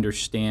help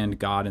understand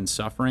God and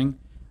suffering.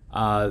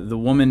 The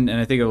woman, and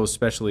I think it will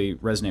especially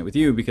resonate with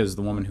you because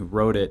the woman who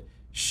wrote it,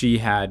 she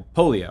had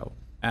polio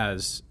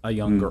as a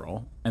young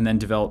girl and then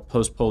developed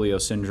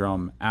post-polio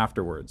syndrome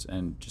afterwards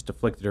and just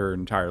afflicted her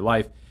entire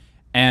life.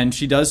 And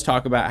she does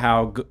talk about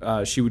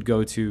how she would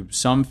go to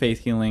some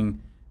faith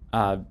healing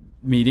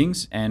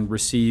meetings and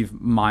receive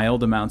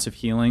mild amounts of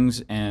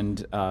healings and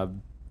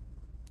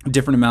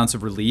different amounts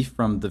of relief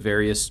from the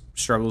various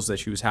struggles that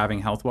she was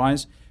having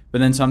health-wise.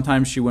 But then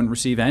sometimes she wouldn't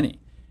receive any.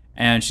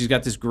 And she's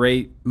got this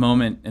great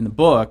moment in the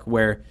book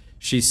where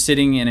she's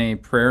sitting in a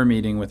prayer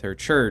meeting with her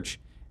church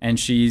and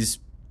she's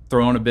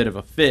throwing a bit of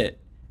a fit.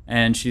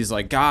 And she's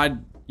like,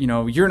 God,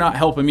 you're not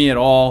helping me at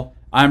all.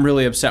 I'm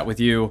really upset with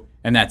you.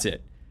 And that's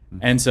it.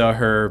 And so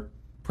her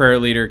prayer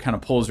leader kind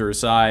of pulls her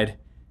aside,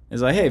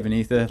 is like, hey,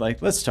 Vinitha,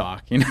 let's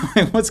talk,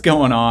 what's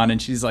going on? And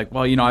she's like,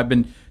 well, I've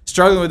been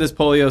struggling with this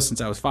polio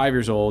since I was 5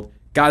 years old.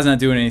 God's not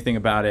doing anything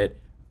about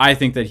it. I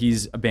think that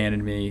he's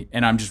abandoned me,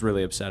 and I'm just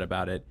really upset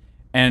about it.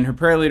 And her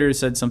prayer leader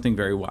said something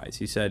very wise.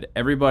 He said,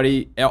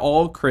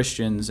 all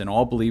Christians and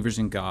all believers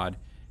in God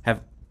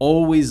have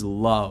always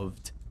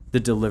loved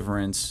the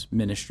deliverance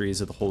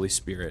ministries of the Holy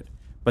Spirit,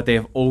 but they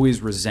have always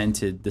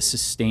resented the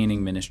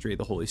sustaining ministry of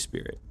the Holy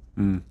Spirit.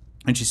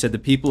 And she said the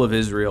people of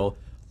Israel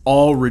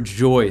all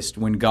rejoiced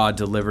when God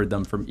delivered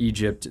them from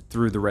Egypt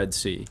through the Red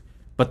Sea,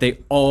 but they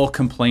all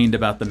complained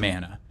about the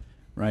manna,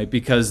 right?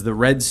 Because the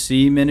Red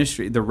Sea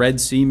ministry, the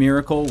Red Sea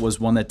miracle was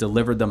one that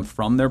delivered them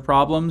from their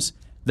problems.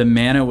 The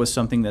manna was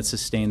something that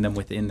sustained them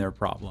within their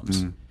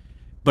problems.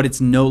 But it's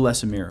no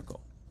less a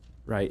miracle,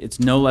 right? It's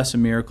no less a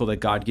miracle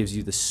that God gives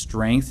you the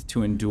strength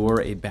to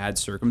endure a bad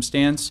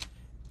circumstance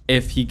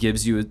if he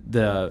gives you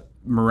the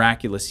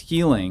miraculous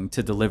healing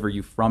to deliver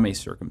you from a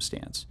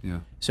circumstance.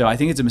 So I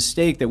think it's a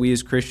mistake that we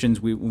as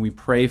Christians, when we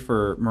pray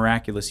for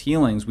miraculous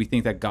healings, we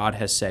think that God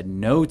has said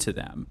no to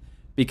them,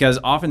 because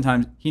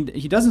oftentimes he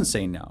doesn't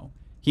say no.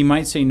 He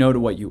might say no to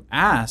what you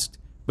asked,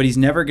 but he's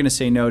never going to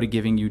say no to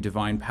giving you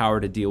divine power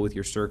to deal with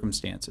your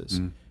circumstances,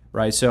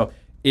 right? So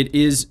it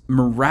is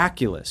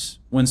miraculous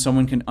when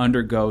someone can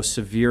undergo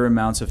severe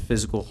amounts of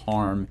physical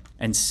harm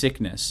and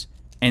sickness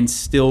and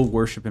still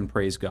worship and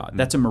praise God.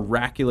 That's a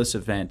miraculous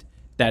event.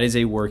 That is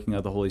a working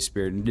of the Holy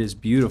Spirit, and it is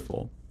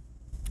beautiful.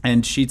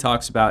 And she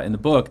talks about in the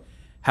book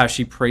how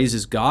she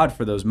praises God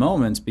for those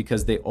moments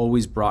because they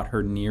always brought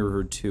her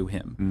nearer to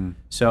Him.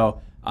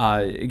 So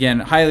again,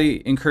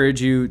 highly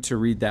encourage you to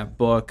read that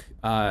book.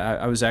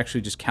 I was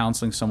actually just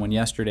counseling someone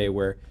yesterday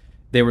where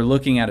they were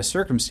looking at a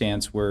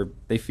circumstance where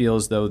they feel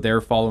as though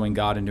they're following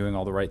God and doing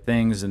all the right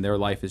things, and their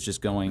life is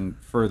just going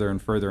further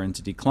and further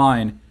into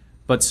decline.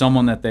 But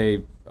someone that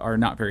they are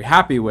not very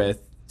happy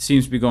with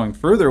seems to be going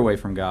further away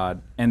from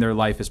God, and their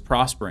life is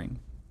prospering.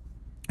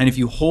 And if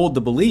you hold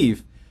the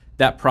belief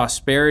that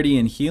prosperity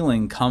and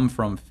healing come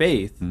from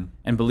faith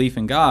and belief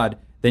in God,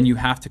 then you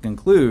have to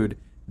conclude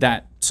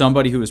that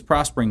somebody who is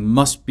prospering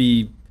must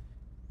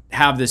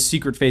have this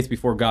secret faith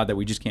before God that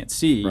we just can't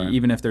see,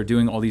 even if they're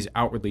doing all these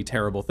outwardly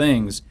terrible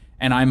things,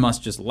 and I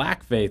must just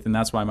lack faith, and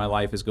that's why my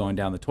life is going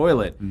down the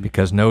toilet.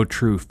 Because no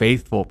true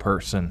faithful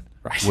person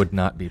would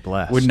not be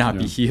blessed. Would not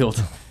be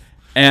healed.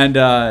 And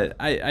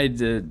I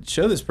did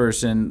show this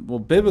person, well,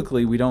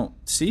 biblically, we don't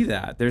see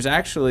that. There's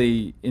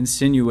actually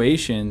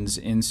insinuations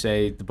in,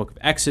 say, the book of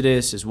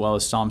Exodus, as well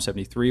as Psalm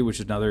 73, which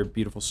is another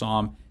beautiful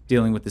psalm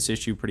dealing with this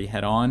issue pretty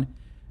head on,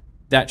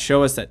 that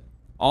show us that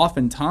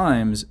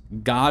oftentimes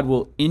God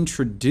will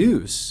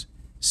introduce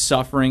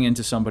suffering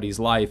into somebody's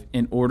life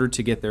in order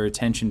to get their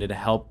attention to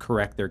help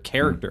correct their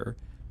character,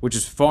 which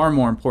is far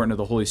more important to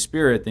the Holy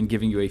Spirit than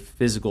giving you a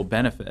physical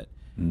benefit.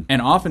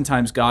 And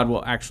oftentimes God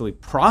will actually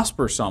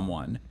prosper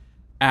someone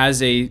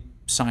as a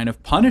sign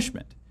of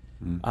punishment.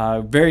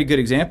 A very good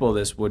example of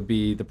this would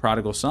be the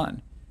prodigal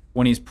son.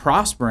 When he's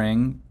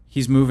prospering,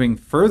 he's moving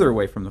further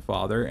away from the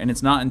Father, and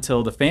it's not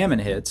until the famine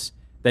hits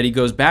that he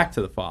goes back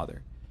to the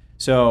Father.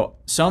 So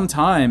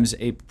sometimes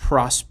a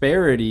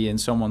prosperity in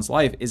someone's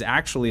life is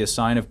actually a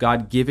sign of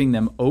God giving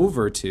them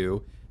over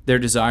to their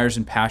desires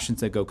and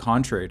passions that go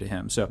contrary to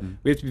Him. So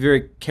we have to be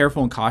very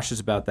careful and cautious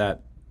about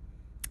that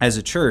as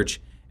a church.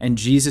 And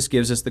Jesus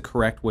gives us the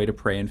correct way to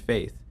pray in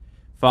faith.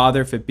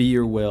 Father, if it be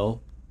your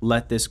will,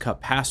 let this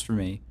cup pass from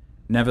me.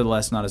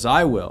 Nevertheless, not as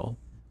I will,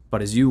 but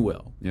as you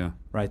will. Yeah.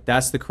 Right?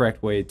 That's the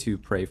correct way to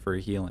pray for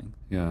a healing.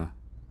 Yeah.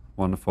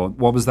 Wonderful.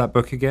 What was that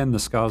book again? The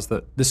Scars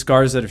That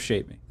Have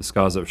Shaped Me. The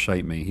Scars That Have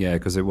Shaped Me. Yeah,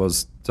 because it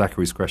was,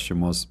 Zachary's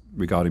question was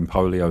regarding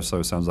polio, so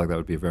it sounds like that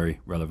would be a very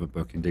relevant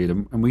book indeed.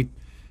 And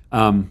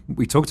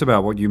we talked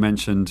about what you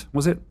mentioned,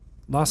 was it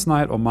last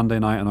night or Monday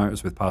night? I know it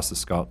was with Pastor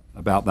Scott,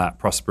 about that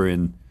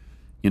prospering.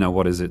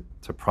 What is it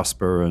to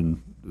prosper,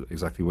 and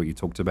exactly what you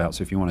talked about.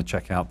 So if you want to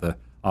check out the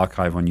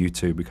archive on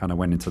YouTube, we kind of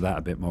went into that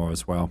a bit more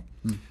as well.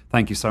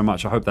 Thank you so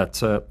much. I hope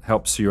that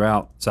helps you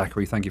out,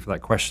 Zachary. Thank you for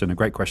that question, a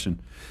great question.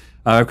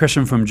 A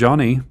question from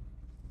Johnny,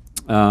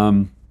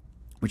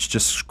 which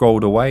just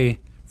scrolled away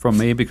from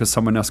me because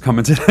someone else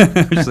commented,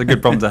 which is a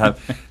good problem to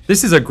have.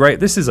 This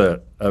is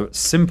a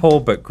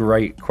simple but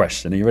great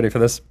question. Are you ready for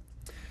this?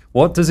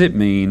 What does it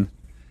mean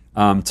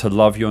to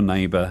love your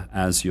neighbor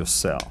as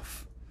yourself?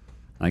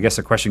 I guess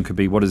a question could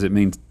be, what does it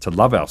mean to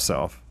love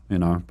ourselves?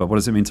 But what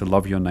does it mean to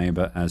love your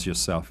neighbor as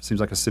yourself? It seems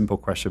like a simple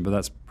question, but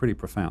that's pretty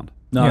profound.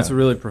 No, it's a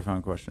really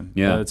profound question.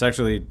 Yeah. It's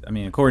actually,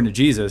 according to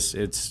Jesus,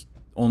 it's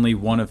only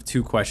one of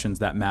two questions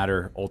that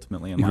matter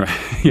ultimately in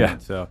life. Right. Yeah.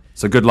 So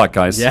good luck,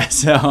 guys. Yeah.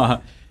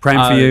 So praying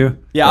for you.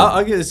 Yeah,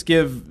 I'll just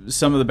give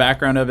some of the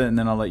background of it, and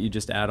then I'll let you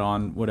just add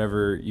on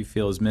whatever you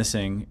feel is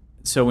missing.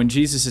 So when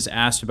Jesus is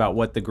asked about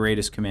what the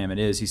greatest commandment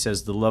is, he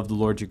says to love the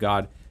Lord your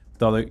God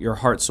with all your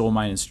heart, soul,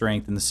 mind, and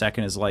strength. And the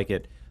second is like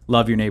it,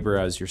 love your neighbor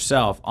as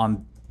yourself.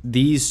 On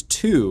these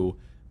two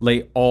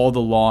lay all the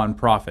law and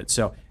prophets.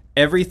 So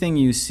everything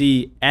you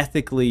see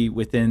ethically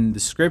within the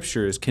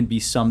scriptures can be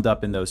summed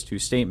up in those two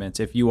statements.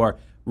 If you are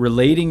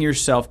relating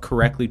yourself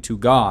correctly to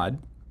God,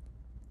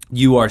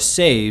 you are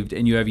saved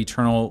and you have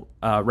eternal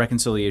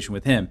reconciliation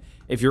with Him.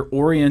 If you're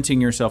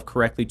orienting yourself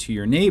correctly to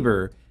your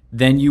neighbor,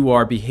 then you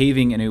are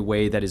behaving in a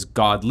way that is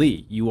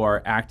godly. You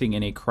are acting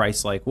in a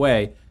Christ-like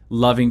way,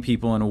 loving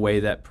people in a way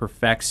that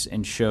perfects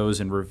and shows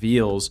and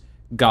reveals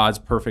God's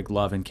perfect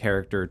love and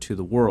character to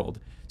the world.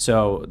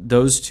 So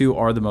those two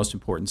are the most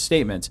important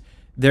statements.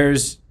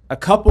 There's a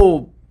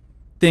couple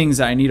things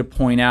that I need to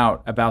point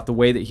out about the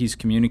way that he's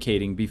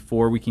communicating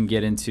before we can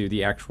get into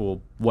the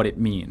actual what it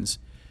means.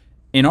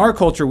 In our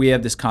culture, we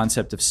have this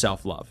concept of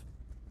self-love.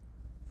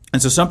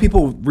 And so some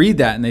people read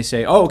that and they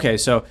say, oh, okay,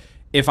 so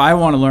if I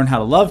want to learn how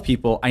to love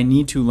people, I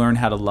need to learn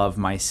how to love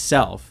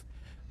myself.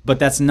 But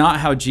that's not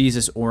how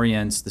Jesus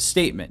orients the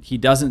statement. He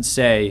doesn't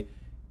say,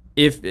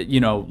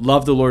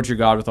 love the Lord your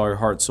God with all your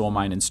heart, soul,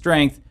 mind, and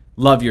strength,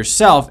 love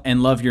yourself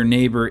and love your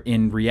neighbor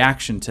in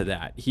reaction to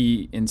that.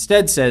 He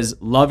instead says,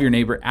 love your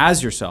neighbor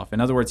as yourself.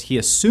 In other words, he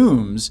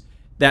assumes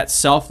that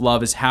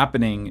self-love is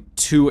happening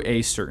to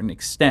a certain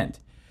extent.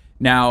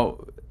 Now,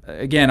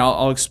 again,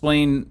 I'll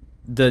explain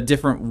the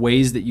different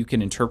ways that you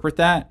can interpret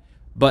that,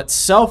 but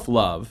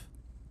self-love,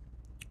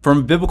 from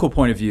a biblical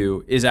point of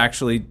view, is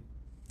actually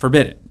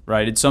forbidden,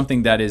 right? It's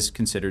something that is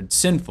considered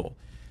sinful.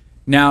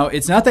 Now,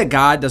 it's not that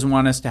God doesn't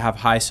want us to have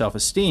high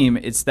self-esteem,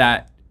 it's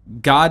that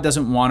God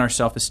doesn't want our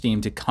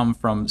self-esteem to come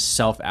from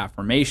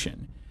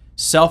self-affirmation.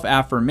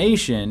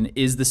 Self-affirmation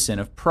is the sin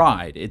of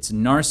pride. It's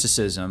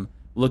narcissism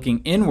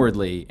looking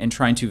inwardly and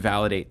trying to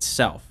validate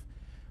self.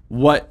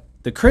 What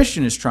the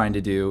Christian is trying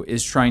to do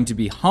is trying to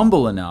be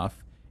humble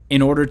enough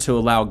in order to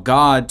allow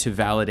God to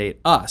validate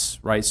us,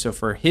 right? So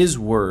for his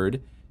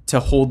word to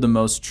hold the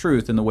most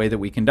truth in the way that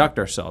we conduct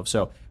ourselves.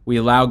 So we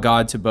allow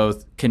God to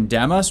both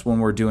condemn us when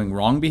we're doing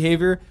wrong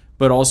behavior,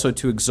 but also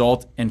to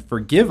exalt and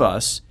forgive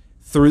us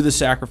through the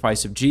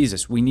sacrifice of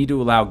Jesus. We need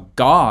to allow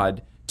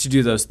God to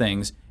do those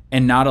things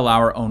and not allow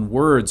our own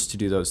words to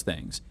do those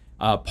things.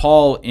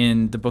 Paul,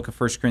 in the book of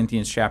 1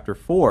 Corinthians chapter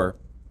 4,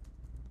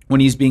 when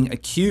he's being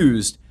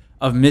accused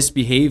of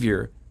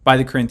misbehavior by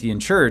the Corinthian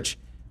church,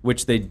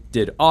 which they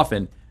did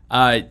often,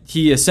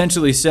 he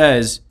essentially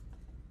says,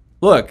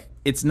 look,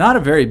 it's not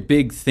a very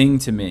big thing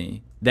to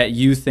me that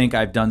you think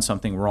I've done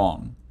something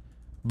wrong,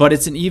 but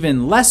it's an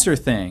even lesser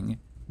thing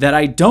that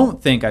I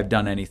don't think I've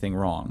done anything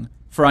wrong,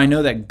 for I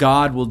know that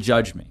God will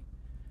judge me.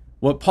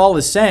 What Paul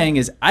is saying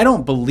is, I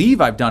don't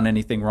believe I've done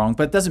anything wrong,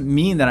 but it doesn't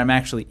mean that I'm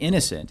actually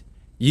innocent.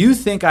 You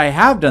think I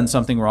have done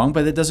something wrong,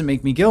 but it doesn't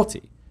make me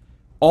guilty.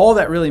 All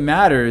that really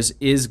matters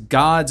is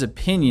God's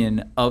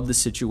opinion of the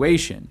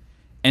situation.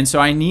 And so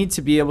I need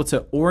to be able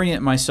to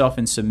orient myself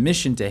in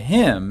submission to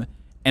him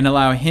and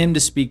allow him to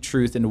speak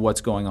truth into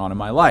what's going on in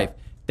my life.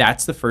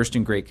 That's the first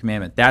and great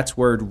commandment. That's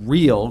where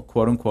real,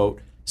 quote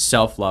unquote,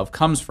 self-love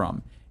comes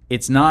from.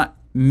 It's not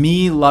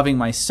me loving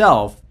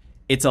myself.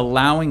 It's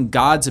allowing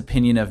God's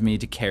opinion of me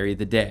to carry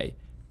the day.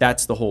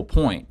 That's the whole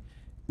point.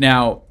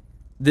 Now,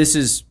 this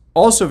is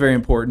also very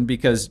important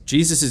because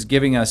Jesus is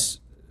giving us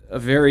a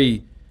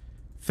very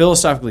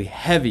philosophically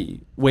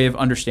heavy way of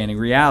understanding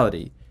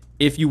reality.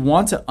 If you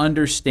want to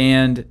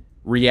understand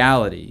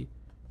reality,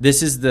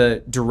 this is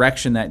the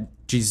direction that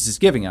Jesus is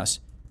giving us.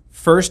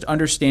 First,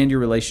 understand your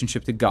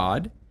relationship to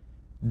God,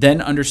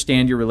 then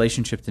understand your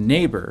relationship to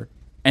neighbor,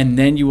 and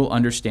then you will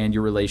understand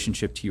your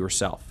relationship to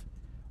yourself.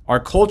 Our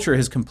culture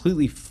has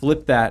completely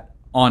flipped that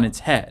on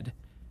its head.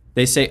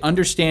 They say,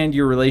 understand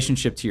your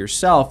relationship to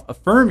yourself,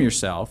 affirm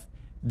yourself,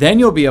 then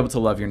you'll be able to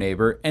love your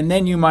neighbor, and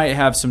then you might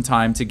have some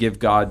time to give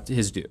God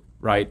his due,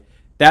 right?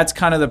 That's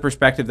kind of the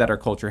perspective that our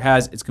culture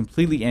has. It's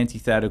completely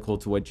antithetical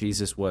to what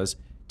Jesus was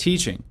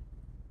teaching.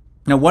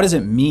 Now, what does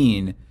it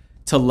mean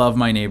to love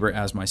my neighbor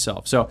as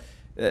myself? So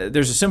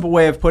there's a simple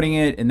way of putting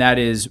it, and that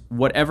is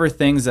whatever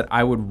things that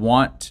I would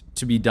want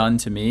to be done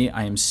to me,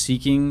 I am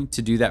seeking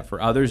to do that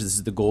for others. This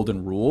is the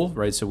golden rule,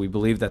 right? So we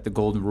believe that the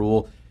golden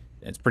rule,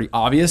 it's pretty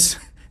obvious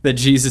that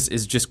Jesus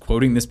is just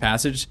quoting this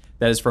passage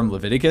that is from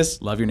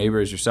Leviticus, love your neighbor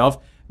as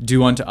yourself,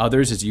 do unto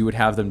others as you would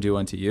have them do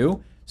unto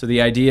you. So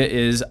the idea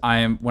is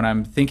when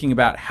I'm thinking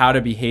about how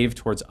to behave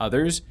towards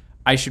others,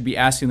 I should be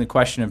asking the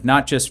question of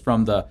not just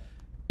from the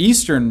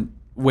Eastern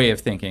way of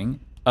thinking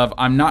of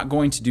I'm not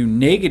going to do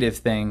negative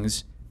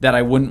things that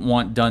I wouldn't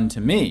want done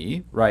to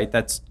me, right?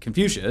 That's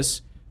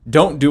Confucius.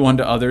 Don't do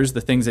unto others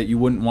the things that you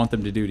wouldn't want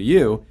them to do to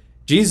you.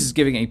 Jesus is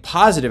giving a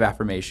positive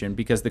affirmation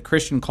because the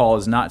Christian call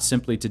is not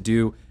simply to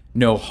do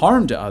no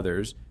harm to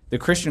others. The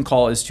Christian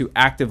call is to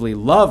actively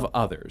love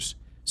others.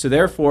 So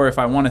therefore, if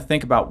I want to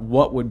think about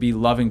what would be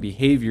loving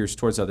behaviors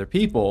towards other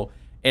people,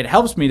 it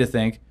helps me to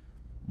think,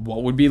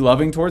 what would be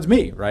loving towards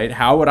me, right?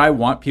 How would I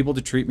want people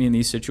to treat me in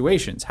these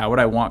situations? How would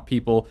I want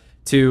people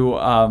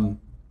to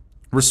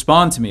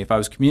respond to me if I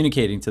was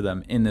communicating to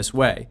them in this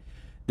way?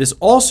 This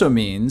also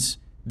means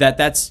that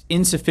that's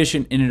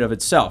insufficient in and of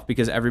itself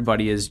because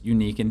everybody is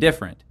unique and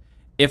different.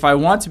 If I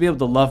want to be able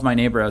to love my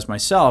neighbor as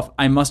myself,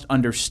 I must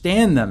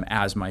understand them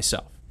as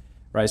myself,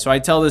 right? So I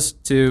tell this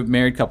to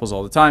married couples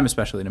all the time,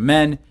 especially to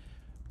men.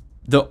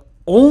 The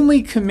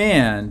only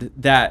command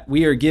that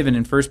we are given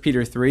in 1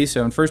 Peter 3,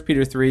 so in 1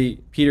 Peter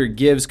 3, Peter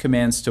gives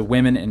commands to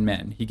women and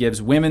men. He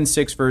gives women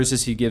 6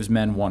 verses, he gives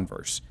men 1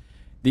 verse.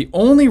 The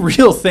only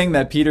real thing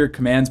that Peter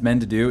commands men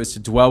to do is to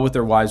dwell with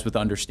their wives with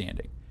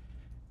understanding.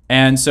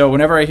 And so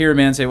whenever I hear a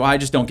man say, well, I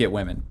just don't get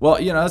women. Well,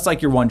 that's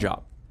like your one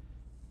job.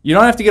 You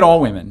don't have to get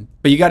all women,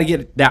 but you got to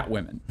get that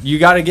woman. You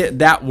got to get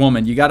that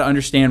woman. You got to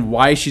understand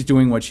why she's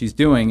doing what she's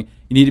doing.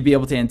 You need to be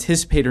able to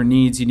anticipate her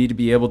needs. You need to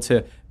be able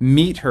to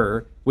meet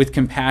her with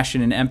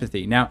compassion and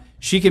empathy. Now,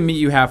 she can meet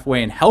you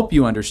halfway and help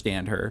you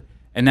understand her,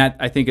 and that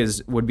I think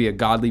would be a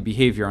godly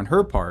behavior on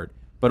her part.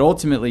 But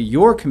ultimately,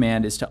 your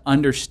command is to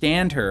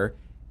understand her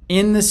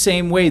in the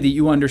same way that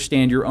you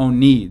understand your own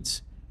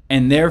needs,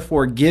 and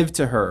therefore give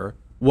to her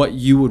what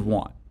you would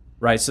want,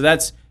 right? So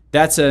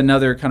that's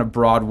another kind of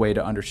broad way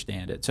to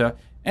understand it. So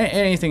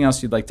anything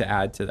else you'd like to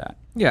add to that?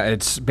 Yeah,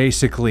 it's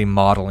basically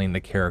modeling the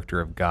character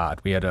of God.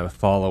 We had a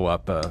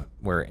follow-up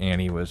where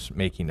Annie was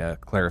making a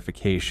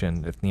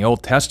clarification. If in the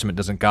Old Testament,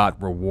 doesn't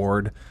God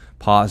reward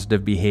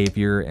positive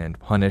behavior and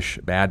punish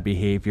bad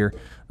behavior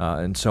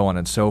and so on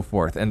and so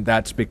forth? And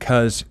that's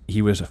because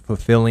he was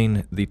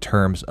fulfilling the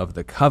terms of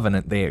the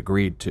covenant they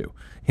agreed to.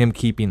 Him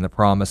keeping the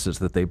promises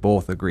that they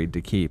both agreed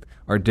to keep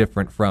are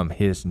different from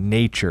his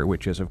nature,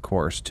 which is, of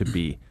course, to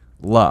be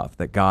love,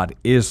 that God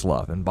is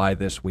love, and by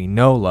this we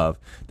know love,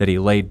 that he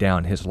laid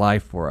down his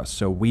life for us.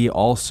 So we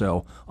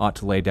also ought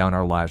to lay down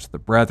our lives for the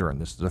brethren.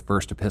 This is the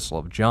first epistle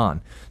of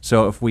John.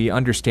 So if we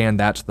understand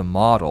that's the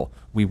model,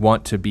 we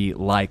want to be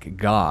like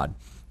God,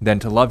 then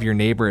to love your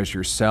neighbor as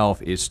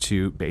yourself is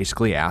to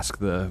basically ask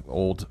the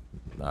old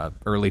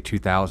early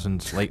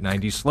 2000s, late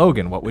 90s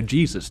slogan, what would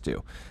Jesus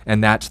do?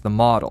 And that's the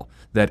model,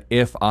 that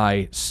if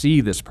I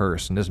see this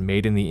person as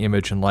made in the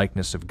image and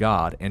likeness of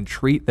God and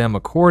treat them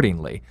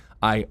accordingly,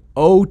 I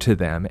owe to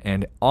them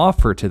and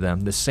offer to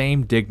them the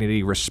same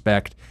dignity,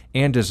 respect,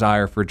 and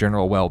desire for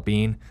general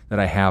well-being that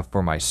I have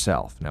for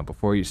myself. Now,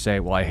 before you say,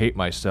 well, I hate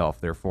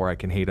myself, therefore I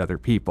can hate other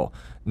people.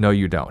 No,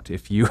 you don't.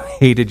 If you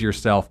hated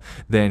yourself,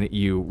 then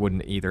you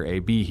wouldn't either A,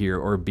 be here,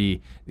 or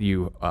B,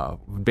 you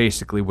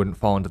basically wouldn't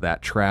fall into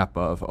that trap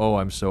of, oh,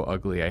 I'm so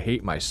ugly, I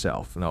hate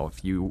myself. No,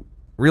 if you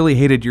really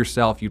hated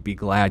yourself, you'd be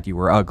glad you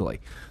were ugly.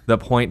 The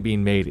point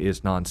being made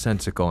is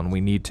nonsensical, and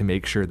we need to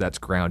make sure that's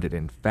grounded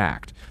in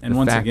fact. And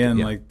once again,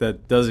 like,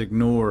 that does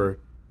ignore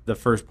the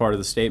first part of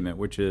the statement,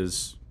 which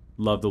is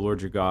love the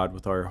Lord your God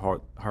with all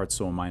your heart,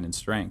 soul, mind, and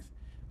strength.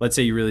 Let's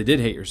say you really did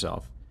hate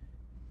yourself.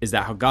 Is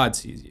that how God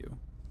sees you?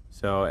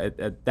 So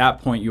at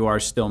that point, you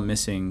are still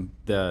missing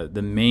the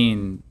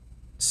main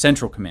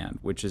central command,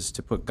 which is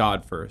to put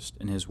God first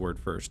and his word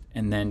first,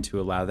 and then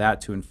to allow that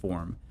to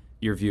inform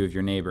your view of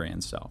your neighbor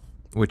and self.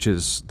 Which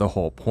is the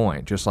whole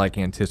point. Just like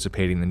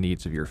anticipating the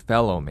needs of your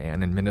fellow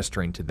man and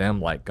ministering to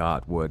them like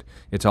God would,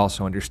 it's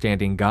also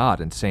understanding God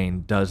and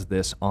saying, does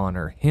this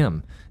honor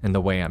him in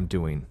the way I'm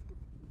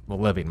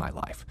living my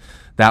life?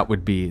 That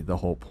would be the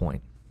whole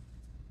point.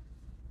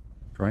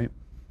 Great.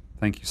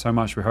 Thank you so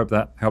much. We hope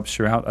that helps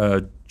you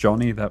out.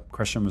 Johnny, that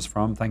question was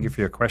from. Thank you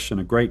for your question.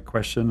 A great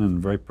question and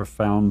very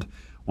profound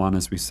one,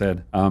 as we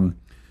said.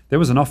 There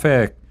was an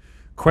off-air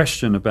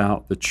question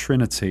about the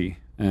Trinity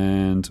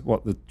and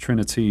what the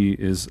Trinity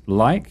is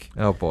like.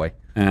 Oh, boy.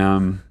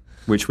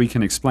 Which we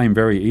can explain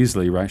very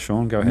easily, right,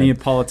 Sean? Go ahead.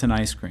 Neapolitan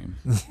ice cream.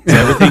 It's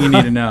everything you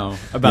need to know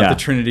about the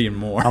Trinity and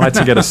more. I like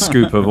to get a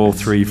scoop of all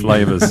three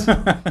flavors.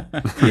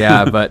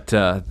 Yeah, but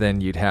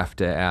then you'd have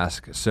to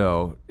ask,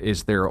 so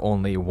is there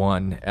only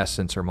one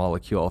essence or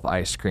molecule of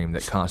ice cream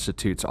that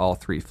constitutes all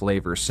three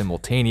flavors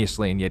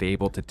simultaneously and yet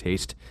able to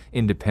taste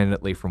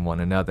independently from one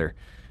another?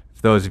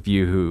 For those of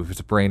you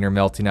whose brain are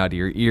melting out of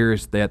your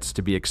ears, that's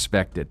to be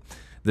expected.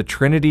 The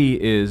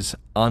Trinity is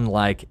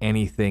unlike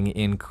anything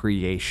in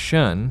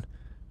creation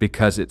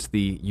because it's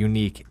the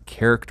unique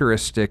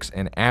characteristics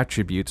and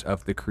attributes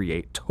of the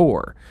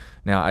Creator.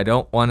 Now, I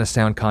don't want to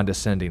sound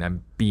condescending.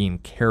 I'm being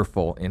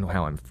careful in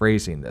how I'm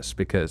phrasing this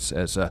because,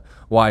 as a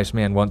wise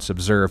man once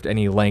observed,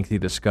 any lengthy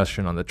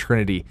discussion on the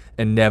Trinity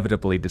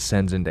inevitably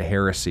descends into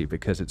heresy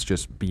because it's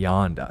just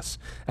beyond us.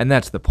 And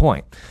that's the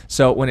point.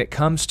 So when it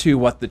comes to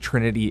what the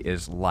Trinity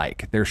is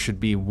like, there should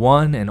be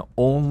one and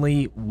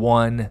only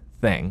one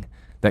thing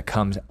that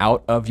comes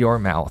out of your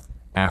mouth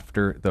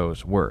after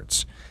those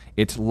words.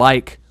 It's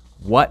like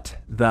what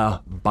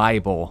the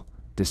Bible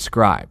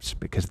describes,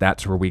 because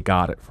that's where we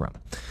got it from.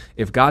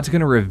 If God's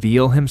going to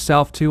reveal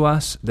himself to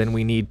us, then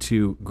we need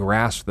to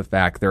grasp the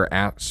fact there are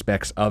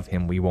aspects of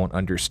him we won't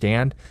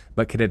understand,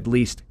 but could at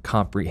least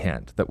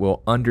comprehend, that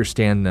we'll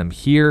understand them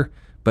here,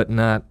 but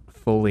not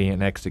fully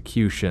in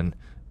execution,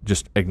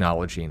 just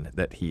acknowledging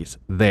that he's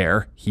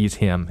there, he's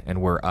him,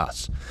 and we're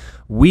us.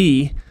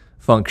 We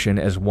function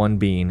as one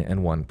being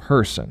and one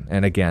person.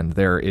 And again,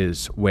 there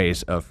is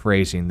ways of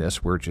phrasing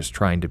this. We're just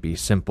trying to be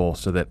simple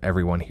so that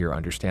everyone here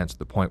understands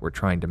the point we're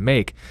trying to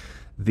make.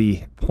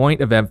 The point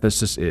of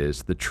emphasis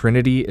is the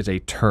Trinity is a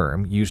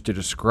term used to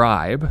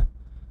describe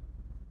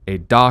a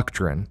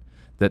doctrine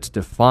that's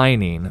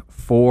defining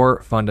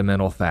four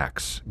fundamental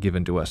facts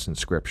given to us in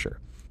Scripture.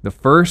 The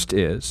first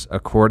is,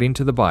 according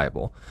to the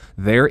Bible,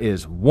 there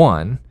is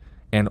one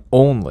and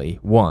only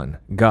one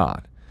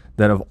God.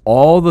 That of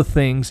all the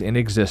things in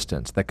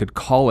existence that could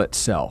call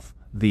itself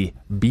the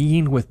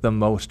being with the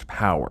most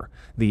power,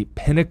 the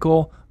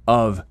pinnacle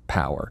of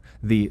power,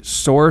 the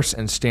source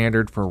and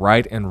standard for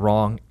right and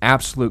wrong,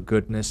 absolute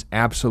goodness,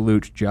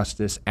 absolute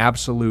justice,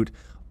 absolute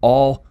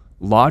all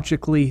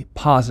logically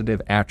positive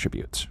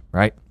attributes,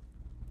 right?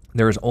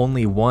 There is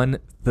only one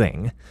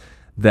thing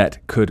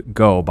that could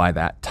go by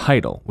that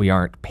title. We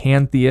aren't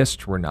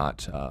pantheists. We're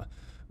not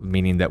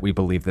meaning that we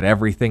believe that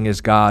everything is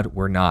God.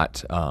 We're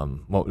not,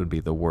 what would be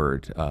the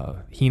word,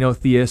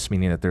 henotheists,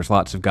 meaning that there's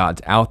lots of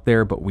gods out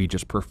there, but we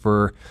just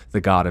prefer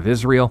the God of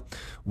Israel.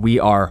 We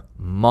are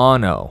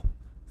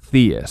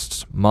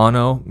monotheists.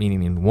 Mono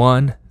meaning in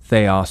one,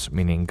 theos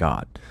meaning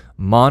God.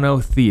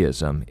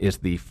 Monotheism is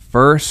the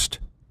first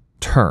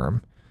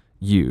term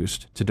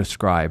used to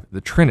describe the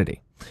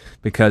Trinity,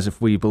 because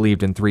if we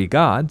believed in three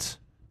gods,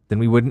 then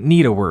we wouldn't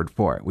need a word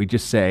for it. We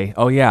just say,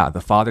 oh yeah, the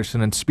Father,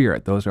 Son, and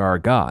Spirit, those are our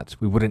gods.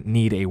 We wouldn't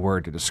need a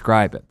word to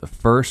describe it. The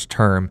first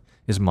term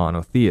is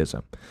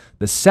monotheism.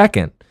 The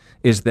second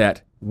is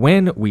that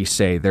when we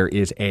say there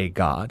is a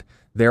God,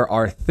 there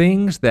are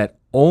things that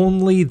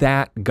only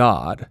that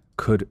God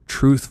could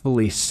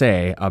truthfully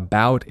say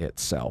about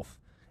itself,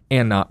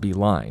 and not be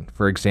lying.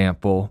 For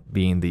example,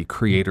 being the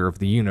creator of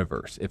the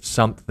universe. If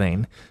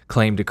something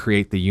claimed to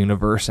create the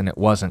universe and it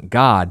wasn't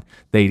God,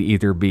 they'd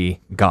either be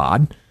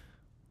God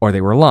or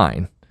they were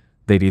lying.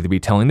 They'd either be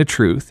telling the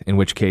truth, in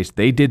which case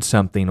they did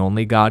something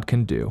only God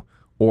can do,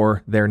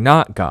 or they're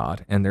not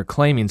God and they're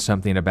claiming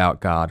something about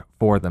God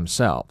for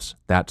themselves.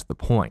 That's the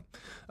point.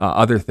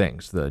 Other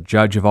things, the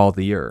judge of all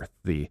the earth,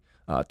 the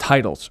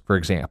titles, for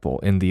example,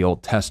 in the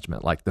Old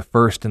Testament, like the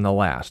first and the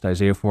last,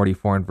 Isaiah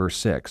 44 and verse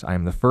 6, I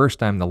am the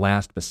first, I am the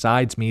last,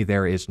 besides me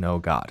there is no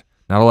God.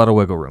 Not a lot of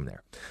wiggle room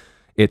there.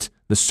 It's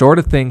the sort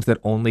of things that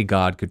only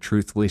God could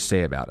truthfully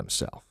say about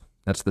himself.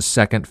 That's the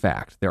second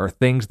fact. There are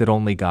things that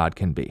only God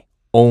can be.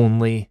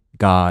 Only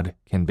God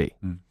can be.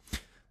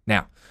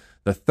 Now,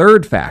 the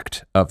third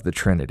fact of the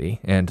Trinity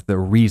and the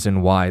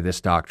reason why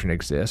this doctrine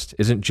exists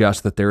isn't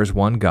just that there is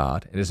one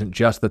God. It isn't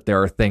just that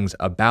there are things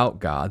about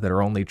God that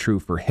are only true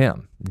for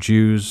him.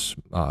 Jews,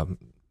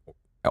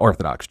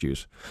 Orthodox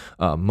Jews,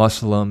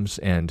 Muslims,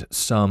 and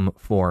some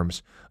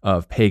forms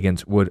of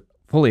pagans would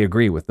fully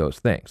agree with those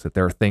things, that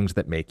there are things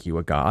that make you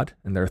a God,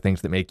 and there are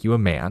things that make you a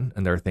man,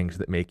 and there are things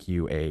that make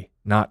you a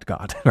not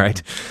God,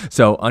 right?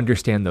 So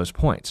understand those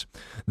points.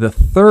 The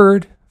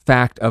third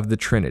fact of the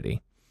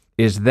Trinity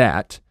is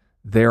that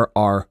there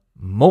are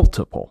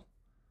multiple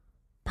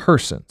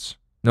persons.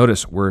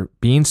 Notice we're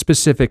being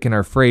specific in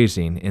our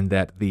phrasing in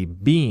that the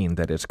being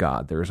that is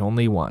God, there is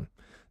only one.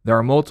 There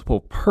are multiple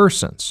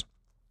persons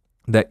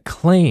that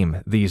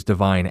claim these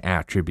divine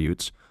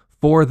attributes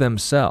for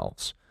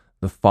themselves.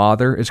 The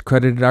Father is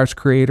credited as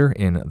creator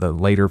in the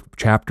later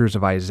chapters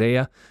of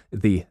Isaiah.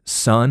 The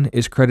Son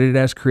is credited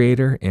as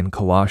creator in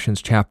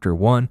Colossians chapter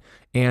 1.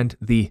 And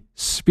the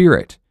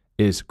Spirit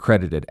is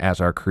credited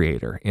as our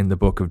creator in the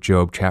book of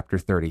Job chapter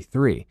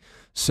 33.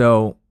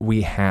 So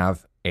we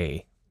have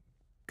a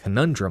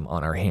conundrum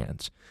on our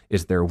hands.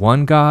 Is there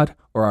one God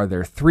or are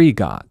there three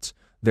gods?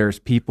 There's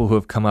people who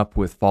have come up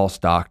with false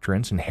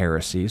doctrines and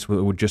heresies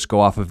who would just go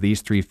off of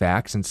these three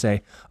facts and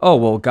say, oh,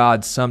 well,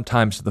 God's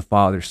sometimes the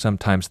Father,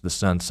 sometimes the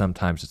Son,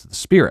 sometimes it's the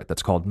Spirit.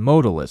 That's called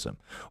modalism.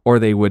 Or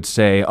they would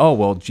say, oh,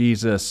 well,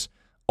 Jesus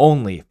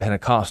only,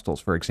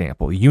 Pentecostals, for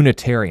example,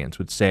 Unitarians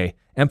would say,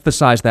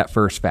 emphasize that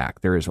first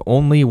fact. There is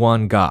only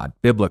one God,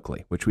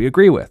 biblically, which we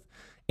agree with.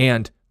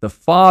 And the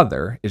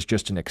Father is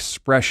just an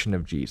expression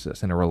of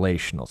Jesus in a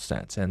relational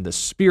sense, and the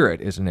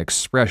Spirit is an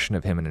expression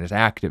of him in his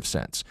active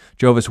sense.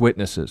 Jehovah's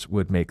Witnesses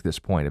would make this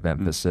point of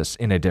emphasis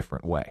in a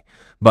different way.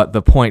 But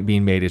the point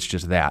being made is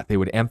just that. They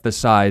would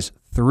emphasize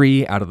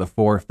 3 out of the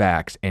 4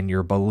 facts, and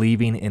you're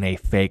believing in a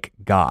fake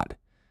God.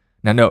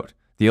 Now note,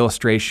 the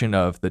illustration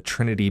of the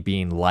Trinity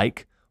being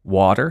like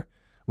water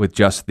with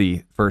just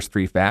the first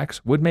 3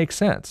 facts would make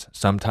sense.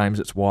 Sometimes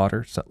it's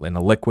water in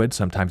a liquid,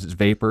 sometimes it's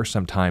vapor,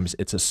 sometimes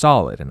it's a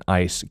solid, an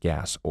ice,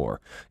 gas, or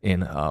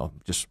in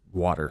just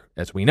water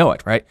as we know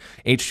it, right?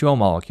 H2O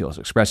molecules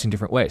expressed in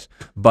different ways.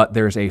 But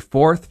there's a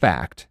 4th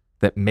fact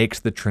that makes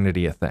the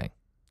Trinity a thing,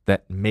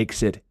 that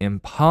makes it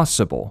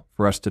impossible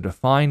for us to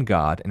define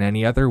God in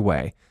any other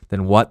way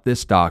than what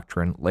this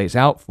doctrine lays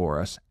out for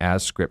us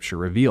as Scripture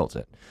reveals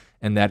it.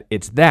 And that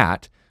it's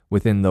that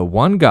within the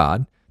one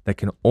God that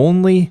can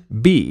only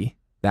be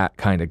that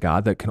kind of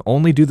God, that can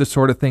only do the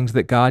sort of things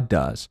that God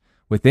does,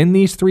 within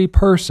these 3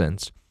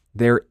 persons,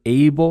 they're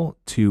able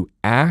to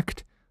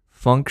act,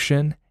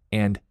 function,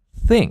 and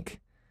think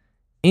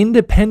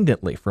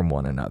independently from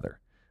one another.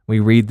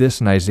 We read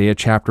this in Isaiah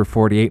chapter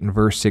 48 and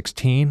verse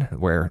 16,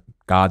 where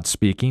God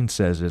speaking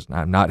says,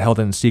 I'm not held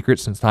in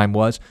secret since time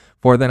was,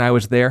 for then I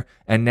was there,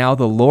 and now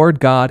the Lord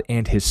God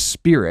and his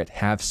Spirit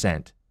have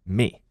sent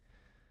me.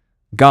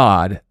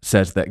 God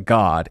says that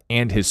God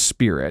and his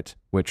Spirit,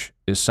 which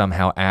is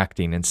somehow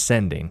acting and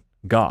sending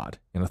God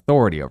in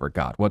authority over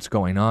God. What's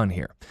going on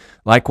here?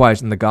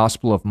 Likewise, in the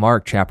Gospel of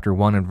Mark, chapter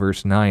 1 and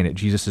verse 9, at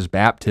Jesus'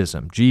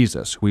 baptism,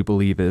 Jesus, who we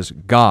believe is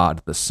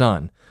God, the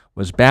Son,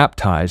 was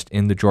baptized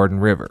in the Jordan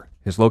River.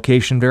 His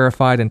location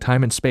verified in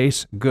time and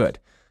space? Good.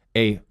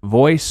 A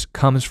voice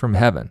comes from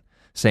heaven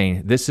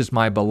saying, this is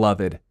my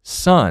beloved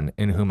Son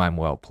in whom I'm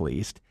well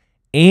pleased,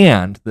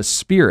 and the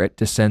Spirit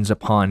descends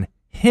upon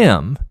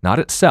him, not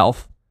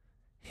itself,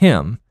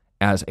 him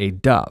as a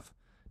dove.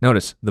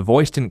 Notice, the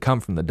voice didn't come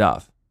from the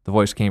dove. The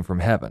voice came from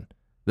heaven.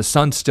 The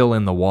Son's still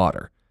in the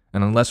water.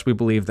 And unless we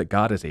believe that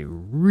God is a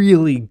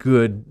really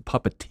good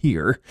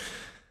puppeteer,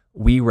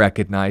 we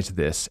recognize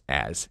this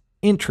as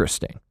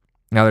interesting.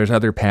 Now, there's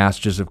other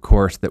passages, of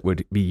course, that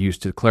would be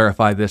used to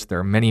clarify this. There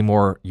are many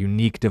more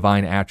unique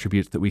divine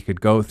attributes that we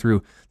could go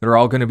through that are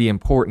all going to be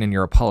important in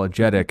your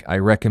apologetic. I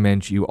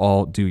recommend you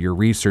all do your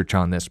research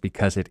on this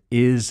because it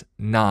is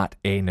not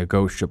a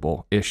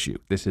negotiable issue.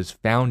 This is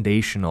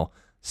foundational,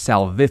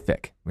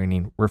 salvific,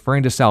 meaning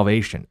referring to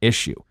salvation,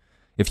 issue.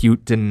 If you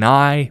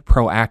deny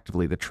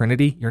proactively the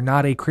Trinity, you're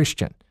not a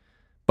Christian.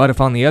 But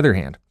if, on the other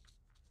hand,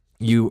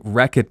 you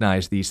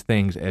recognize these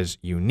things as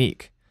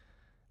unique,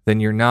 then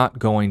you're not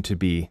going to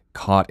be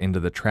caught into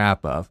the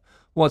trap of,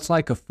 well, it's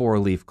like a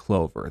 4-leaf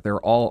clover. They're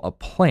all a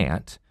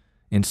plant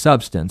in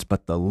substance,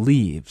 but the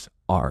leaves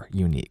are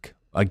unique.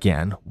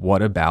 Again,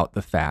 what about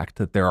the fact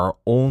that there are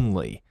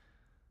only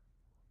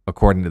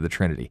according to the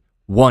Trinity.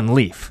 One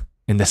leaf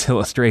in this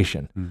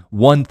illustration.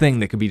 One thing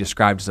that could be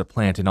described as a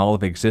plant in all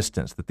of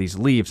existence, that these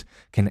leaves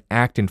can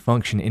act and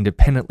function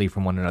independently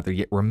from one another,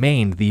 yet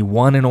remain the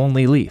one and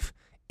only leaf,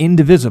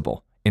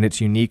 indivisible in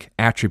its unique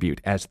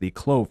attribute as the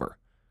clover.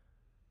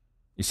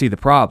 You see the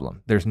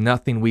problem. There's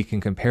nothing we can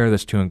compare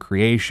this to in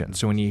creation.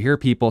 So when you hear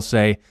people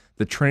say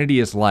the Trinity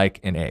is like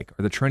an egg,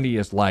 or the Trinity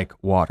is like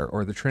water,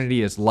 or the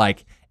Trinity is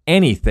like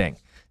anything,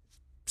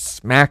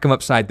 smack them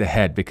upside the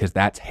head, because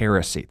that's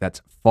heresy.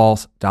 That's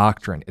false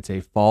doctrine. It's a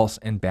false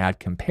and bad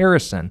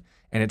comparison,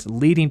 and it's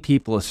leading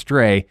people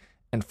astray.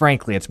 And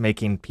frankly, it's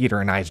making Peter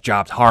and I's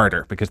jobs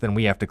harder, because then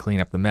we have to clean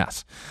up the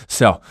mess.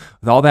 So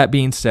with all that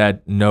being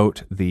said,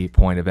 note the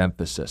point of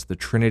emphasis. The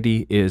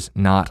Trinity is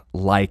not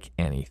like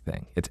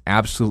anything. It's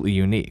absolutely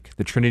unique.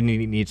 The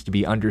Trinity needs to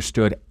be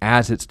understood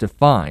as it's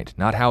defined,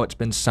 not how it's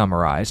been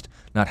summarized,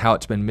 not how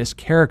it's been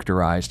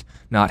mischaracterized,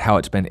 not how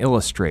it's been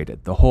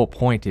illustrated. The whole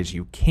point is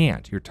you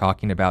can't. You're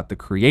talking about the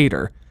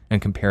Creator and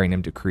comparing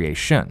him to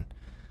creation.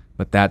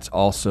 But that's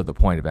also the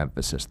point of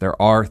emphasis.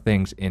 There are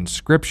things in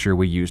Scripture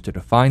we use to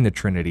define the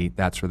Trinity.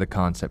 That's where the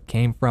concept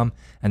came from,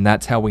 and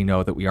that's how we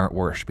know that we aren't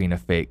worshiping a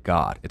fake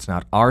God. It's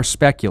not our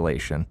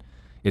speculation,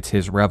 it's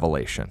his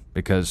revelation.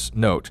 Because,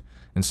 note,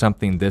 in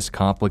something this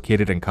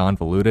complicated and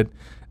convoluted,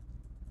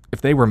 if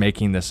they were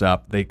making this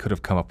up, they could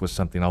have come up with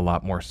something a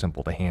lot more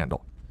simple to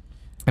handle.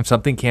 If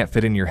something can't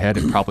fit in your head,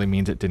 it probably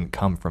means it didn't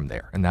come from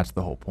there, and that's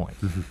the whole point.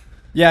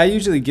 Yeah, I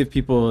usually give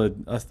people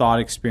a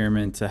thought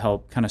experiment to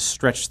help kind of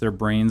stretch their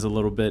brains a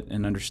little bit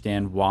and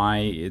understand why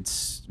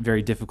it's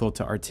very difficult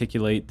to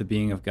articulate the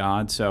being of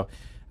God. So,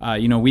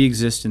 we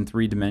exist in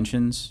 3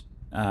 dimensions.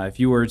 If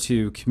you were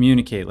to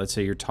communicate, let's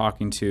say you're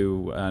talking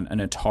to an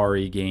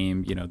Atari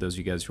game, those of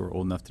you guys who are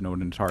old enough to know what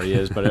an Atari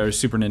is, but a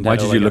Super Nintendo. Why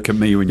did you look at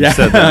me when you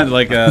said that?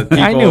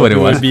 People I knew what it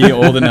was. Would be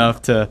old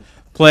enough to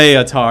play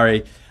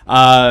Atari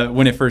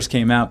when it first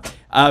came out.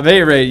 At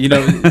any rate,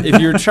 if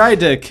you're trying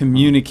to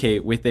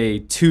communicate with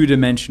a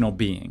 2-dimensional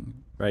being,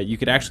 right, you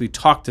could actually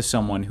talk to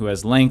someone who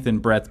has length and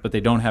breadth, but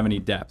they don't have any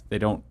depth. They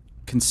don't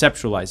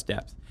conceptualize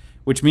depth,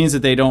 which means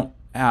that they don't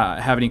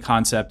have any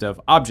concept of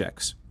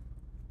objects.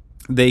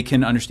 They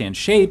can understand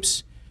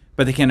shapes,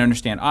 but they can't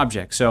understand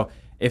objects. So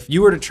if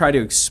you were to try to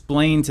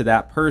explain to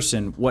that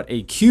person what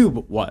a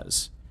cube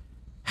was,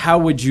 how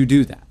would you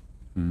do that?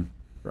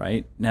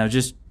 Right? Now,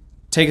 just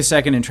take a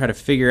second and try to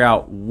figure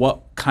out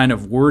what kind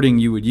of wording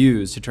you would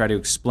use to try to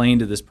explain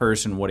to this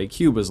person what a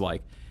cube was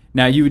like.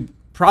 Now, you would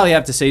probably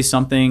have to say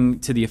something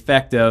to the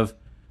effect of,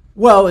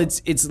 well,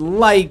 it's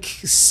like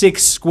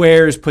 6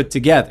 squares put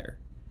together.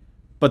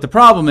 But the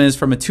problem is,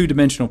 from a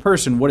 2-dimensional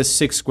person, what does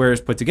 6 squares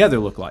put together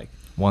look like?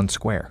 1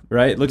 square.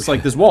 Right? It looks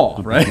like this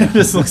wall, right? It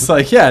just looks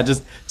like,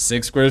 just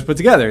 6 squares put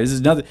together. This is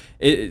another.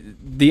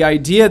 The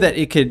idea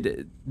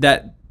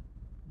that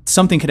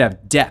something could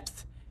have depth,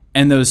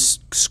 and those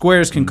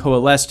squares can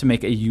coalesce to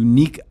make a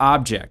unique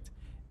object,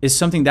 is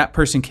something that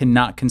person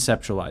cannot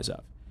conceptualize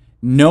of.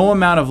 No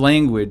amount of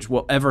language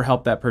will ever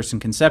help that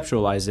person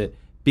conceptualize it,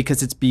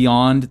 because it's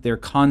beyond their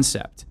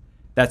concept.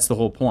 That's the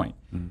whole point.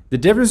 The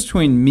difference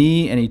between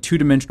me and a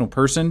 2-dimensional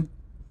person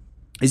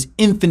is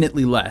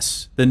infinitely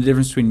less than the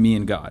difference between me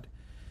and God.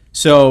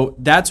 So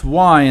that's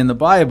why in the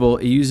Bible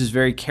it uses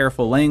very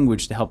careful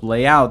language to help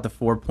lay out the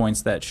 4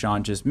 points that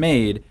Sean just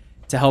made,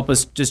 to help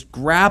us just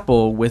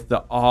grapple with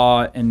the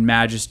awe and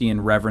majesty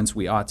and reverence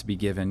we ought to be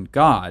given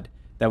God,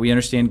 that we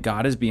understand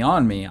God is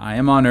beyond me. I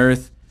am on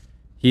earth,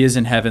 he is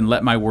in heaven,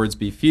 let my words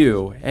be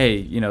few.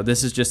 Hey,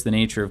 this is just the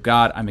nature of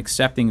God. I'm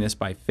accepting this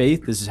by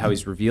faith. This is how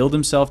he's revealed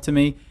himself to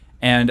me,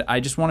 and I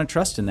just want to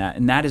trust in that,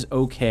 and that is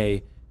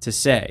okay to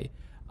say.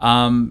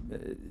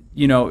 And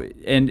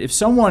if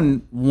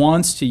someone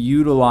wants to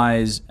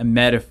utilize a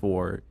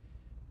metaphor,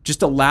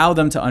 just allow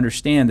them to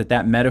understand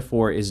that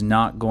metaphor is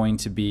not going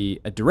to be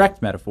a direct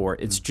metaphor.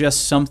 It's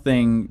just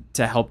something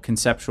to help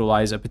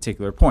conceptualize a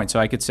particular point. So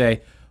I could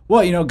say,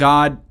 well,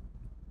 God,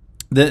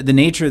 the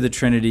nature of the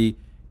Trinity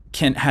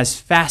has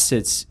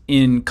facets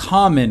in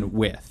common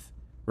with,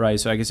 right?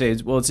 So I could say,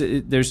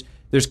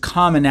 there's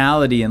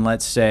commonality in,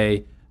 let's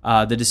say,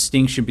 the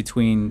distinction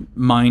between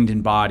mind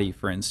and body,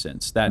 for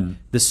instance, that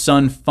the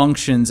Son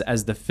functions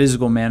as the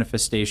physical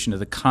manifestation of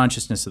the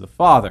consciousness of the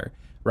Father.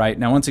 Right?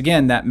 Now, once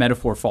again, that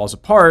metaphor falls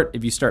apart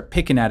if you start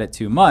picking at it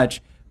too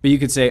much, but you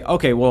could say,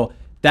 okay, well,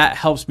 that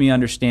helps me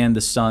understand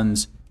the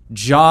Son's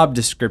job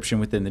description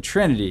within the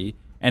Trinity,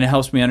 and it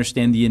helps me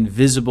understand the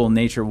invisible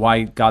nature,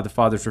 why God the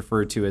Father is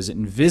referred to as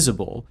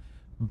invisible.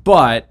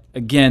 But,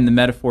 again, the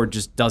metaphor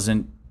just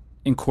doesn't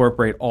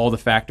incorporate all the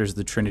factors of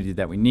the Trinity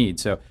that we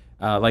need. So,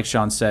 like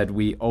Sean said,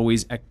 we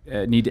always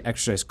need to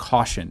exercise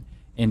caution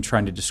in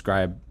trying to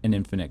describe an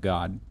infinite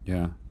God.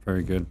 Yeah,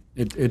 very good.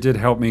 It did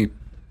help me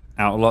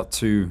out a lot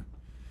to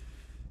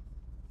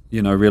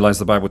realize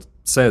the Bible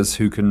says,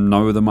 who can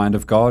know the mind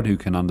of God, who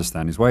can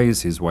understand his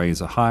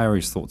ways are higher,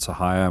 his thoughts are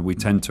higher. We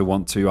tend to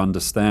want to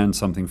understand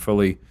something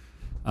fully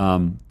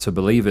to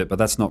believe it, but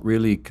that's not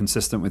really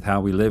consistent with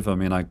how we live. I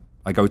mean,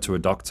 I go to a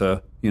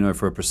doctor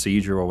for a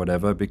procedure or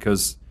whatever,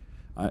 because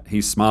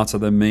he's smarter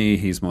than me,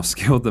 he's more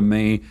skilled than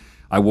me.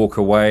 I walk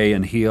away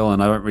and heal,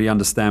 and I don't really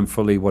understand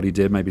fully what he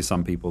did. Maybe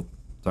some people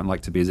don't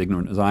like to be as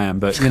ignorant as I am,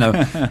 but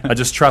I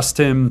just trust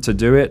him to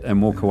do it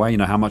and walk away.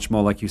 How much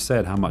more, like you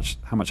said, how much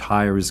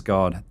higher is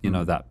God?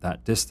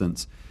 That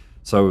distance.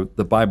 So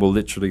the Bible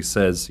literally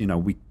says,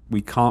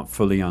 we can't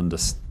fully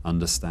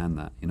understand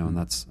that, and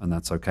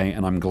that's okay.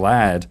 And I'm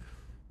glad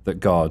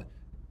that God,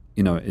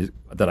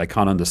 that I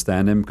can't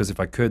understand him, because if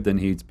I could, then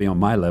he'd be on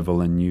my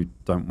level, and you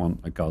don't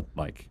want a God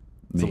like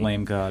me. It's a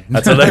lame God.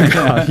 That's a lame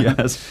God.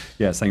 Yes.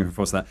 Thank you for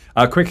forcing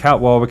that. Quick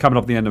help. Well, we're coming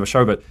up at the end of the